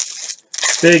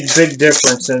 Big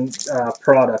difference in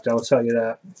product, I'll tell you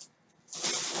that.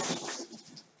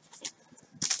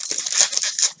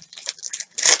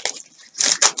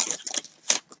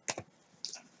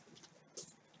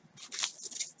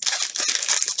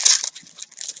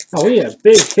 Oh, we had a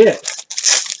big hit.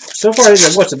 So far,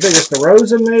 what's the biggest?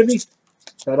 DeRozan, maybe?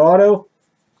 That auto?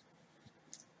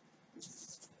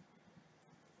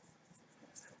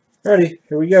 Ready,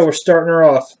 here we go. We're starting her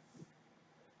off.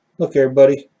 Look,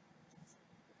 everybody.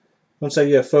 Once I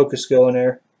get a focus going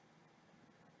there.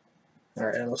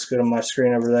 Alright, let's go to my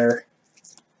screen over there.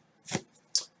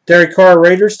 Derek Carr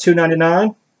Raiders,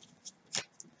 $2.99.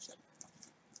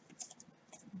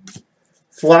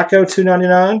 Flacco,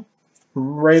 $2.99.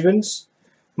 Ravens.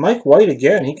 Mike White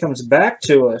again. He comes back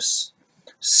to us.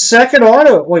 Second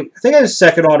auto. Wait, I think I had a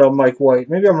second auto of Mike White.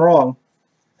 Maybe I'm wrong.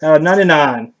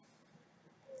 99.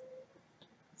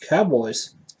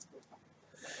 Cowboys.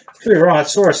 Could be wrong. I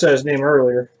swear I said his name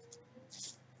earlier.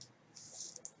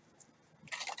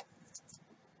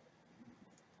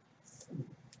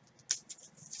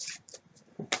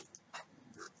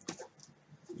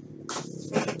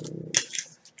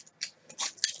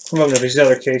 I'm looking at these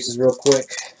other cases real quick.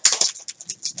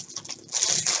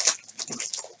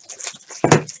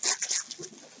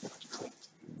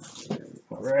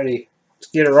 Alrighty. Let's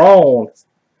get her on.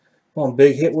 Come on,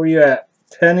 big hit. Where you at?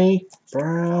 Penny,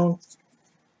 Brown,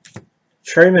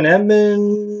 Trayman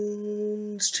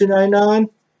Edmonds, $2.99.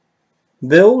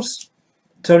 Bills,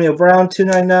 Antonio Brown,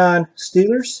 $2.99.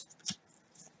 Steelers,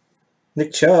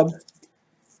 Nick Chubb.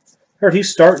 Heard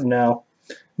he's starting now.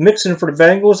 Mixon for the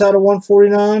Bengals out of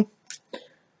 149.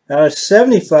 Out of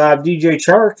 75, DJ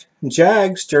Chark,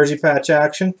 Jags, jersey patch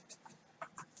action.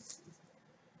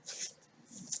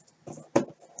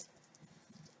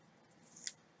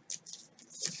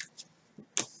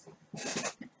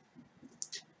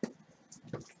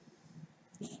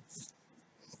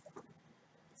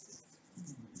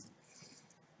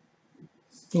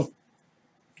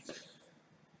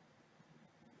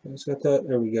 Let's got that.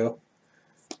 There we go.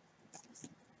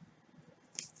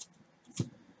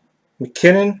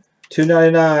 McKinnon,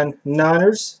 $2.99.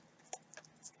 Niners.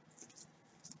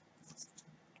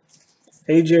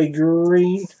 AJ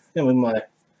Green. And with my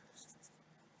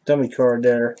dummy card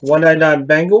there. $1.99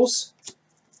 Bengals.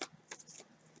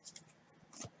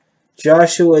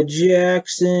 Joshua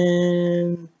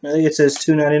Jackson. I think it says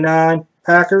 $2.99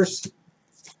 Packers.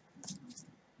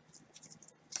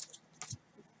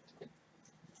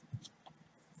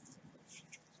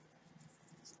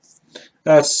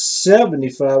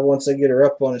 75 once I get her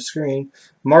up on the screen.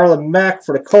 Marlon Mack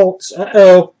for the Colts.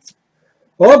 Uh-oh.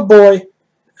 Oh, boy.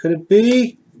 Could it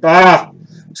be? Ah.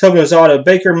 Something was auto.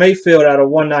 Baker Mayfield out of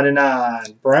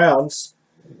 199. Browns.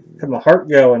 Have my heart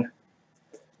going.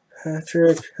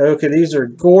 Patrick. Okay, these are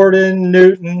Gordon,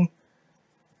 Newton,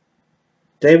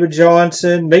 David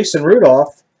Johnson, Mason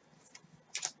Rudolph,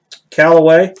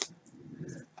 Callaway,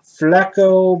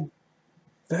 Flacco,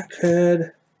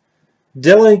 Beckhead,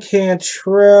 Dylan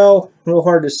Cantrell. A little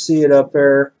hard to see it up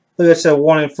there. Look at that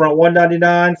one in front.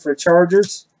 $1.99 for the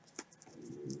Chargers.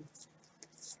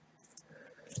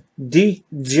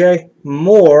 DJ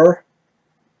Moore.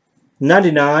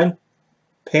 99.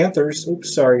 Panthers.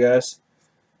 Oops, sorry guys.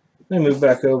 Let me move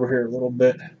back over here a little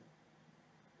bit.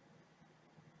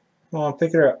 Come on,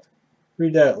 pick it up.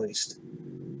 Read that at least.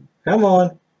 Come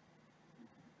on.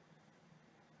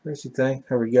 Where's the thing?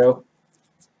 There we go.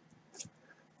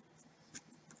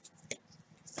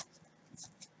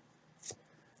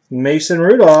 Mason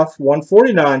Rudolph,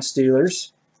 149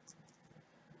 Steelers.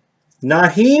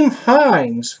 Naheem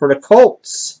Hines for the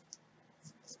Colts.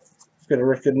 Got a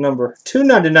record number.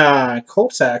 $2.99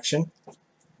 Colts action.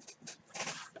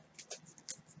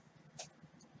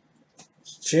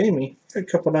 Jamie. Had a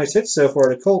couple nice hits so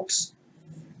far, the Colts.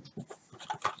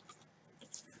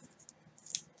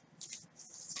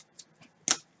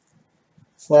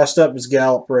 Last up is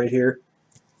Gallup right here.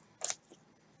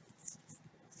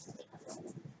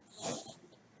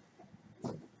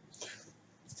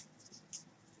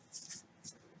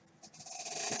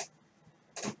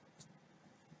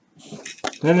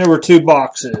 Then there were two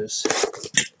boxes.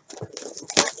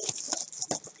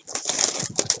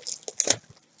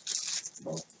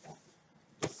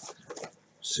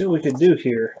 See what we could do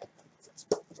here.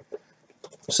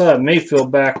 I saw that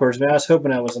Mayfield backwards, man. I was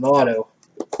hoping that was an auto.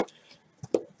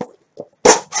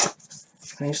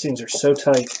 These things are so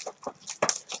tight.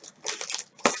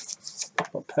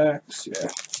 Couple packs, yeah.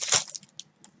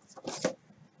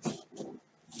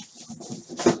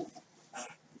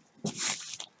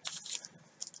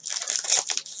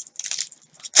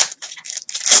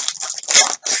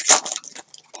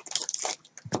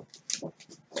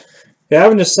 Yeah, I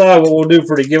haven't decided what we'll do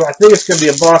for the giveaway. I think it's going to be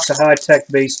a box of high-tech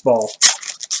baseball.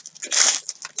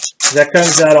 That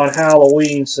comes out on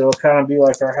Halloween, so it'll kind of be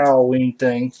like our Halloween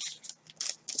thing.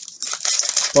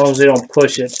 As long as they don't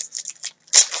push it.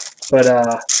 But,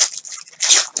 as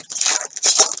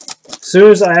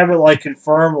soon as I have it, like,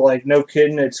 confirmed, like, no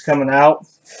kidding, it's coming out.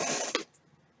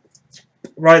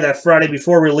 Right that Friday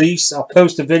before release, I'll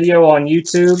post a video on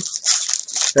YouTube.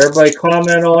 Everybody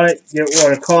comment on it. Get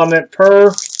one comment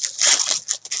per.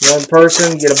 One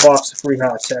person, get a box of free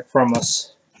high-tech from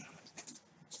us.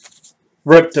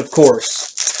 Ripped, of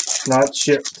course. Not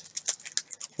shipped.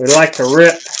 We like to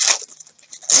rip.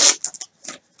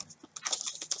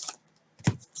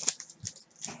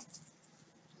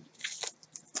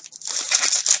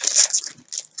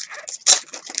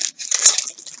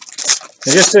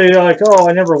 And just so you're like, oh,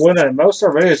 I never win it. Most of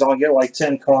our videos only get like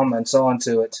 10 comments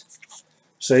onto it.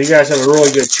 So you guys have a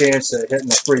really good chance at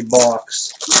hitting a free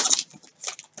box.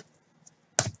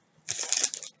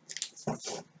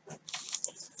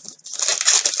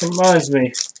 Reminds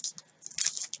me,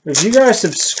 if you guys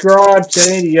subscribe to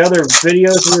any of the other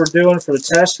videos we were doing for the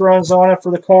test runs on it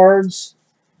for the cards,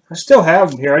 I still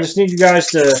have them here. I just need you guys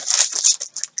to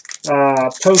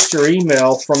post your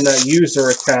email from that user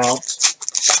account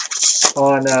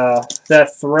on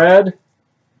that thread,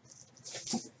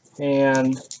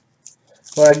 and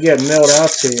well, I get mailed out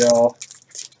to y'all.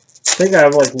 I think I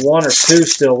have like 1 or 2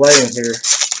 still laying here.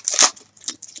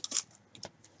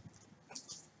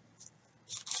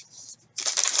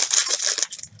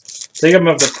 I think I'm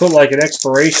going to have to put like an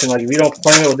expiration, like if you don't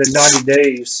claim it within 90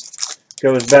 days, it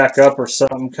goes back up or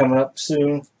something coming up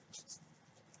soon.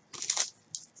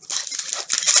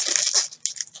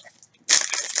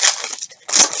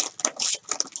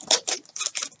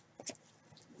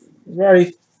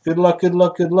 Alrighty, good luck, good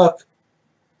luck, good luck.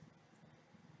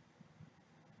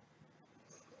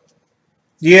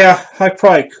 Yeah, I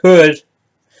probably could.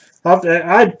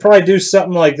 I'd probably do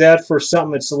something like that for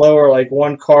something that's lower, like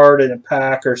 1 card in a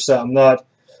pack or something, not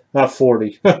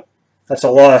 40. That's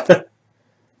a lot.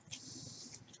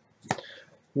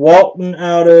 Walton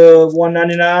out of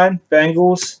 199,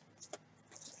 Bengals.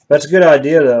 That's a good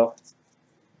idea, though.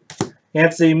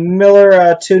 Anthony Miller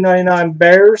out of 299,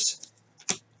 Bears.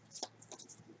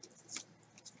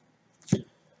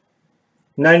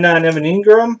 99 Evan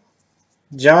Ingram,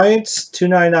 Giants.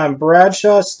 299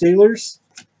 Bradshaw, Steelers.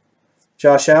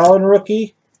 Josh Allen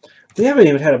rookie. We haven't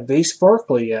even had a base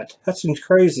Barkley yet. That's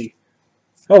crazy.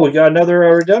 Oh, we got another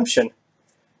redemption.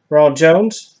 Ronald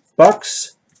Jones,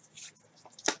 Bucks.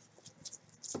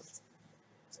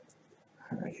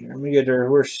 All right, here, let me get her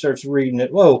where she starts reading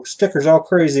it. Whoa, stickers all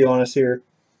crazy on us here.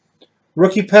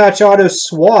 Rookie patch auto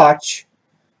swatch.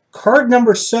 Card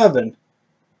number 7.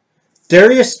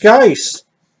 Darius Geis.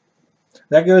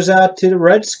 That goes out to the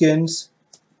Redskins.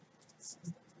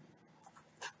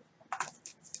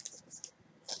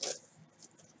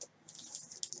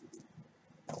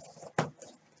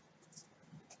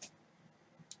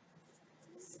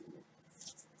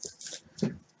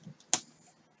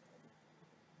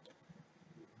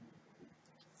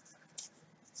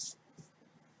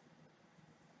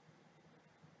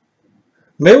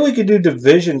 Maybe we could do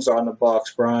divisions on the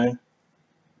box, Brian.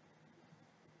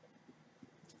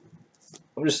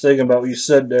 I'm just thinking about what you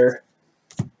said there.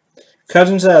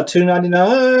 Cousins out of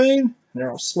 299. They're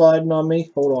all sliding on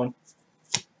me. Hold on.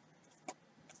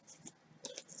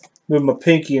 Move my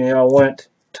pinky and they all went.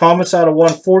 Thomas out of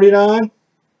 149.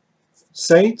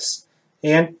 Saints.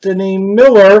 Anthony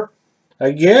Miller.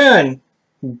 Again.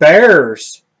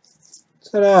 Bears.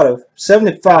 What's that out of?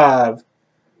 75.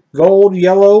 Gold,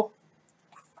 yellow.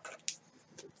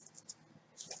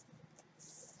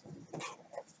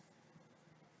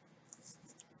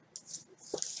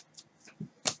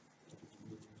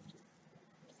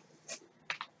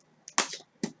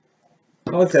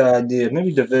 I like that idea.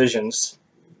 Maybe divisions.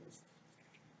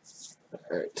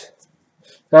 Alright.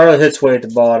 Alright, hits way at the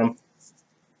bottom.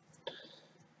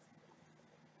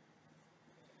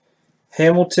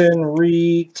 Hamilton,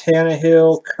 Reed,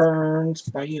 Tannehill, Kearns,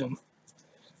 bam.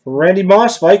 Randy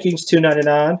Moss, Vikings,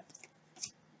 299.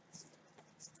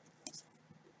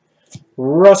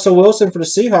 Russell Wilson for the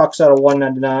Seahawks out of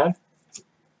 199.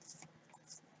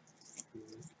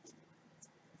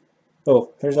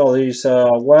 Oh, here's all these.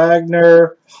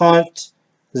 Wagner, Hunt,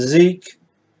 Zeke,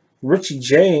 Richie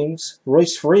James,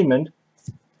 Royce Freeman.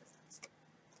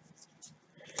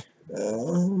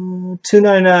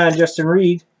 299 Justin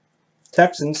Reed,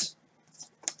 Texans.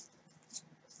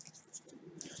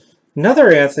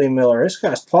 Another Anthony Miller. This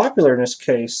guy's popular in this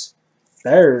case.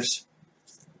 There's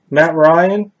Matt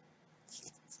Ryan,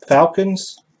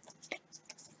 Falcons.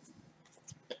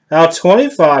 Out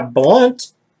 25,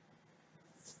 Blunt.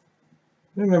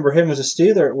 I remember him as a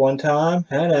Steeler at one time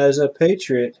and as a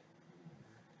Patriot.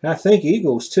 And I think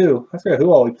Eagles, too. I forgot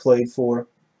who all he played for.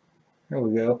 There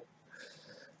we go.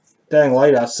 Dang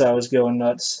light outside was going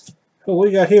nuts. Oh, what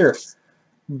do you got here?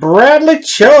 Bradley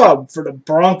Chubb for the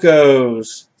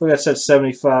Broncos. I think that said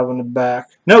 75 on the back.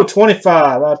 No,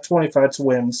 25. Out of 25, it's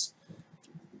wins.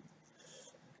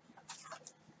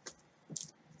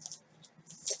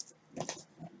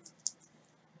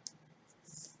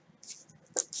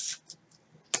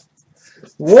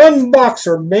 One box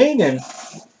remaining.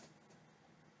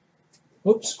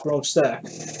 Oops, wrong stack.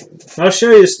 I'll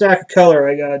show you the stack of color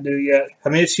I gotta do yet. I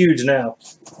mean, it's huge now.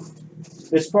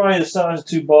 It's probably the size of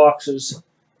 2 boxes.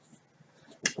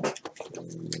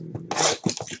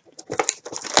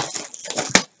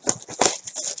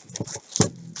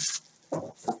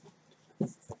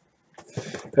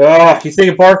 Oh, you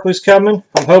think Barkley's coming?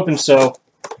 I'm hoping so.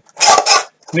 I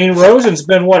mean, Rosen's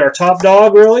been what, our top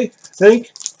dog, really? I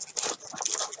think.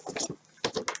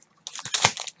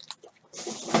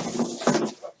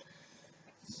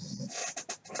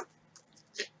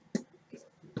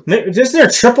 Isn't there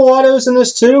triple autos in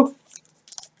this too?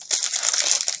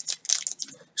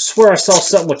 I swear I saw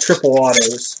something with triple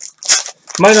autos.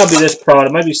 Might not be this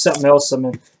product. It might be something else. I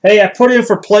mean, hey, I put in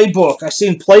for Playbook. I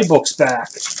seen Playbooks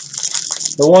back.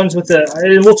 The ones with the,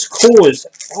 it looks cool as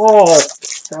all,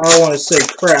 I don't want to say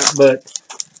crap, but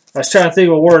I was trying to think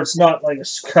of a word. It's not like a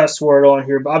cuss word on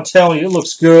here, but I'm telling you, it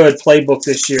looks good, Playbook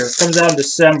this year. It comes out in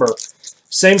December.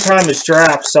 Same time as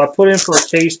draft, so I put in for a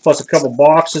case plus a couple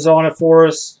boxes on it for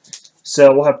us.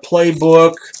 So we'll have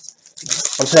Playbook.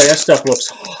 I'll tell you, that stuff looks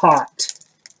hot.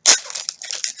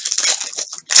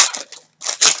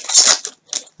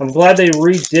 I'm glad they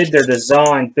redid their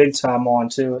design big time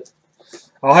onto it.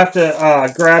 I'll have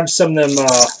to grab some of them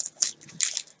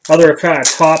other kind of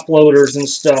top loaders and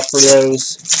stuff for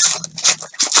those.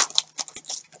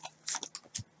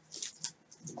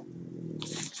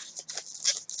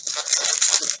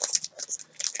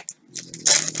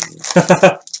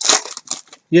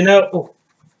 You know, oh,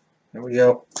 there we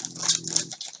go.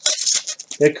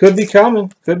 It could be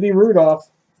coming. Could be Rudolph.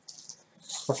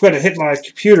 I forgot to hit my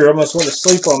computer. I almost went to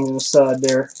sleep on me on the side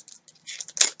there.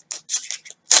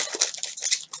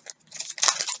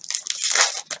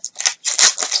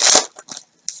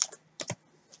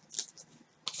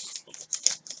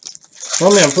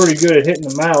 Normally I'm pretty good at hitting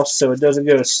the mouse so it doesn't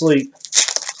go to sleep.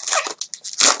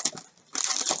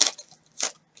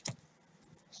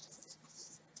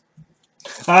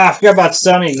 Ah, I forgot about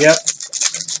Sonny. Yep.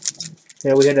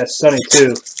 Yeah, we had that Sonny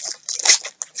too.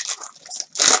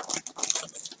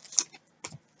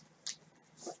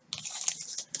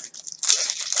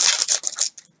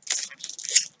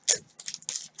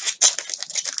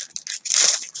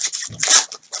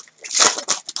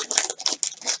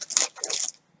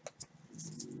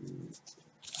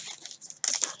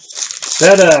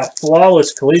 That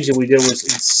flawless collegiate we did was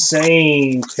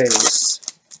insane case.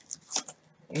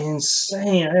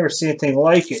 Insane. I never seen anything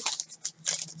like it.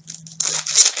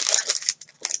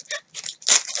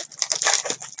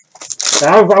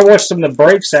 I watched some of the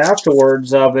breaks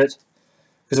afterwards of it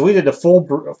because we did the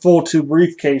full 2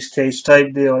 briefcase case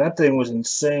type deal. That thing was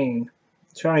insane.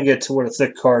 Trying to get to where the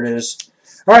thick card is.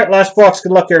 All right, last box.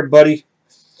 Good luck, everybody.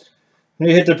 Let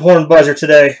me hit the horn buzzer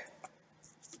today.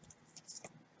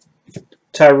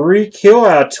 Tyreek Hill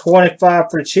out of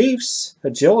 25 for the Chiefs.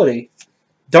 Agility.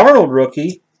 Darnold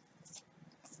rookie.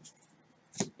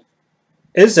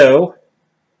 Izzo.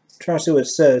 Trying to see what it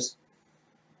says.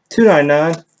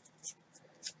 299.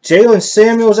 Jalen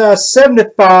Samuels out of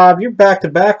 75. You're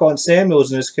back-to-back on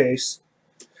Samuels in this case.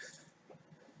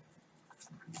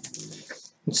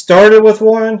 It started with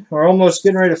one. We're almost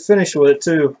getting ready to finish with it,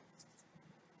 too.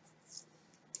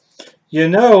 You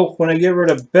know, when I get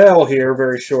rid of Bell here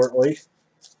very shortly,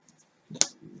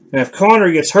 and if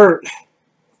Connor gets hurt,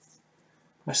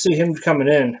 I see him coming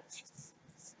in.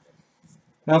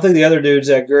 I don't think the other dude's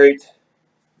that great.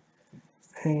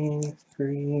 Payne,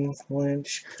 Green,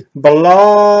 Lynch,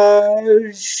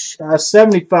 Balaj,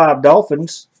 75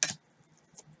 Dolphins.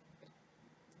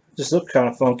 Just look kind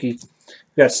of funky.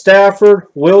 We got Stafford,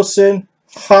 Wilson,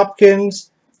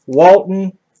 Hopkins,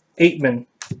 Walton, Aitman.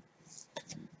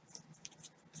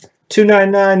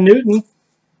 299 Newton,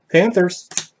 Panthers.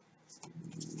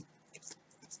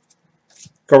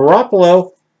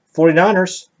 Garoppolo,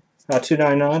 49ers,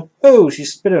 299. Oh,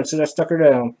 she's spinning, so I stuck her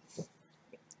down.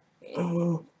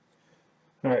 All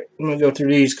right, I'm going to go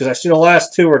through these because I see the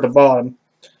last 2 are at the bottom.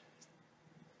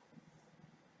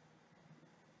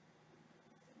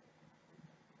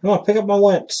 Come on, pick up my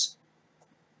Wentz.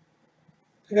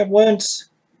 Pick up Wentz.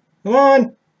 Come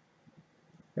on.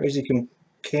 Crazy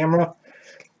camera.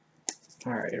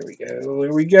 All right, here we go.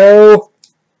 Here we go.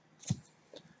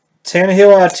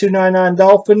 Tannehill out of 299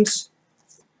 Dolphins.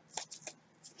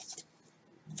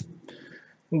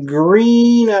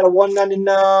 Green out of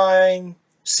 199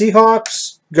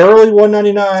 Seahawks. Gurley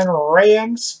 199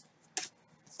 Rams.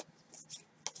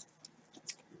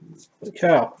 Holy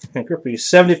cow. And Grippy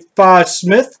 75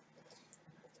 Smith.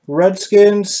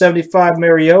 Redskins 75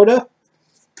 Mariota.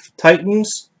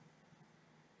 Titans.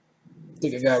 I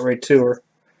think I got right to her.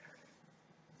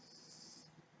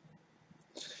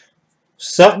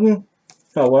 Sutton.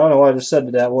 Oh, well, I don't know why I just said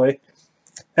it that way.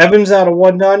 Evans out of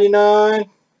 199.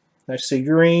 I see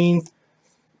green.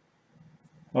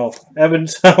 Oh,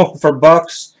 Evans for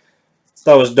Bucks.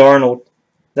 That was Darnold.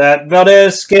 That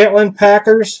Valdez Scantling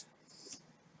Packers.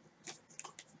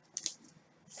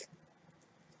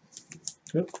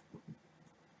 Oop.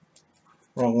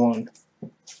 Wrong one.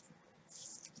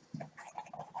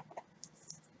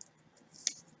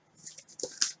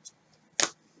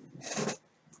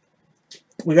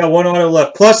 We got one auto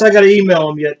left. Plus, I got to email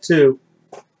them yet, too.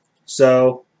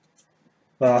 So,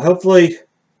 hopefully,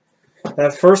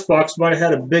 that first box might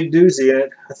have had a big doozy in it.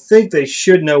 I think they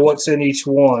should know what's in each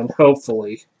one,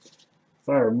 hopefully. If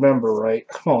I remember right.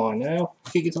 Come on now.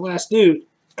 Can't get the last dude.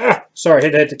 Ah, sorry, I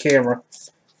had to hit the camera.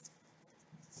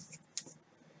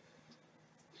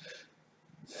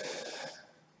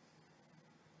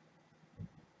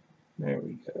 There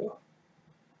we go.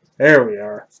 There we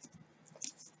are.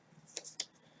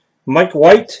 Mike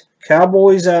White,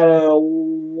 Cowboys out of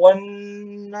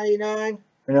 199.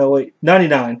 No, wait,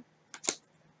 99.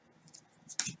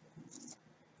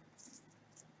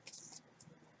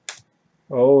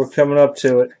 Oh, we're coming up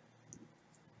to it.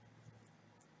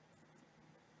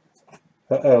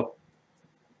 Uh-oh.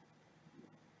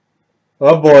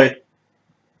 Oh, boy.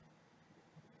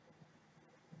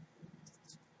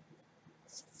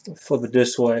 Flip it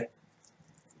this way.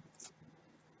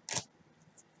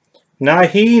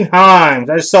 Nyheim Hines.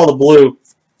 I just saw the blue.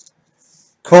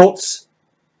 Colts.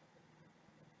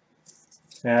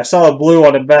 Yeah, I saw the blue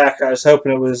on the back. I was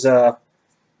hoping it was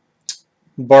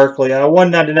Barkley.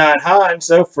 199 Hines,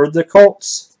 though, for the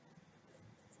Colts.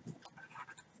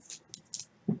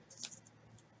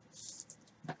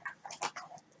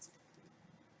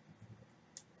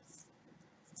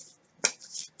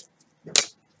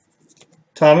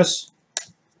 Thomas.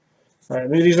 All right,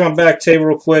 move these on back table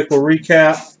real quick. We'll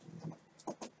recap.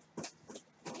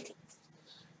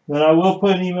 Then I will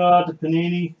put an email out to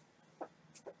Panini.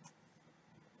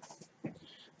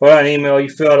 Well, an email, you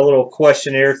fill out a little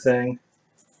questionnaire thing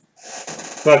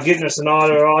about getting us an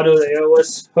auto they owe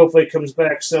us. Hopefully it comes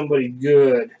back somebody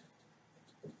good.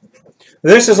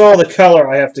 This is all the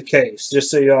color I have to case, just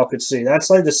so y'all could see. That's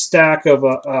like the stack of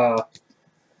a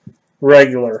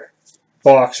regular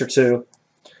box or two.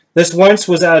 This Wentz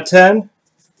was out of 10.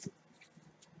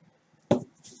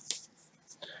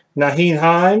 Nyheim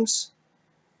Hines.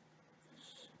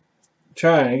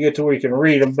 Trying to get to where you can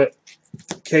read them, but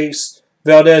case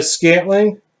Valdez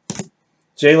Scantling,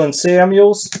 Jalen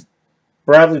Samuels,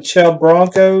 Bradley Chubb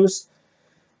Broncos.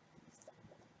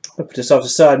 I'll put this off the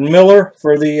side. Miller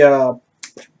for the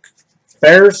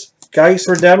Bears, Geis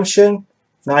Redemption,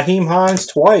 Nyheim Hines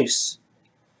twice.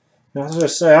 Now, I was going to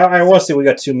say, I want to see we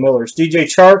got two Millers. DJ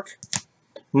Chark,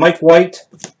 Mike White,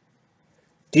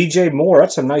 DJ Moore.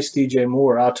 That's a nice DJ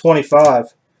Moore.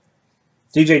 25.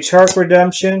 DJ Chark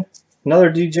Redemption.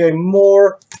 Another DJ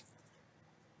Moore.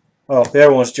 Oh, the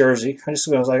other one's jersey. I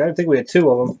was like, I think we had two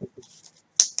of them.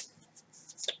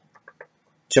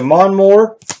 Jamon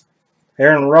Moore.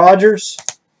 Aaron Rodgers.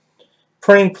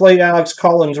 Printing plate Alex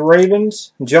Collins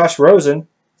Ravens. Josh Rosen.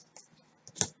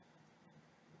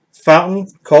 Fountain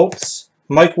Colts.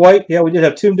 Mike White. Yeah, we did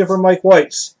have two different Mike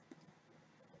Whites.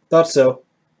 Thought so.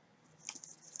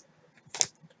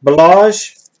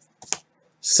 Balaj.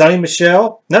 Sonny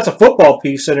Michel. And that's a football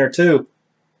piece in there, too.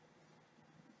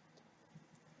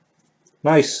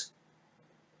 Nice.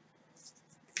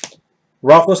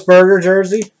 Roethlisberger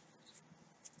jersey.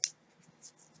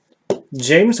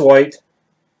 James White.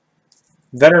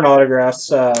 Veteran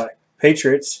autographs,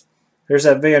 Patriots. There's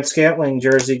that Van Scantling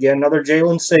jersey again. Another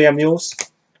Jalen Samuels.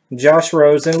 Josh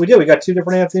Rosen. We got two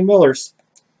different Anthony Millers.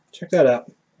 Check that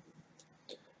out.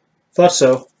 Thought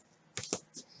so.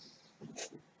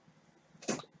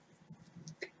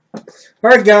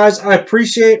 Alright guys, I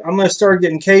appreciate it. I'm going to start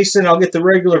getting casing. I'll get the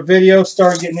regular video,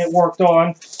 start getting it worked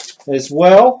on as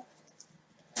well.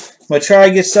 I'm going to try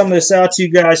to get some of this out to you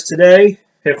guys today.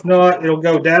 If not, it'll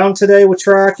go down today with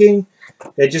tracking.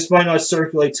 It just might not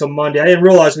circulate till Monday. I didn't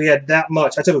realize we had that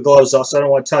much. I took the gloves off, so I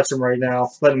don't want to touch them right now.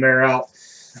 Let them air out.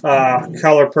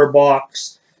 color per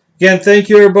box. Again, thank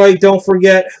you, everybody. Don't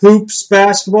forget, Hoops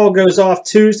Basketball goes off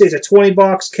Tuesday. It's a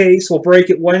 20-box case. We'll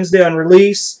break it Wednesday on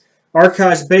release.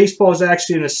 Archives Baseball is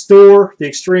actually in the store,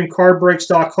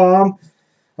 theextremecardbreaks.com.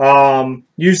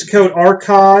 Use the code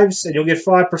ARCHIVES, and you'll get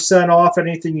 5% off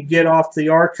anything you get off the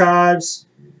Archives.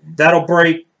 That'll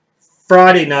break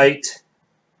Friday night.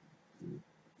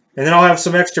 And then I'll have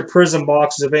some extra Prism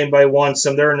boxes if anybody wants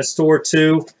them. They're in the store,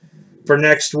 too, for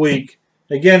next week.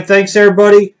 Again, thanks,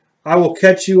 everybody. I will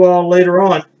catch you all later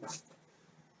on.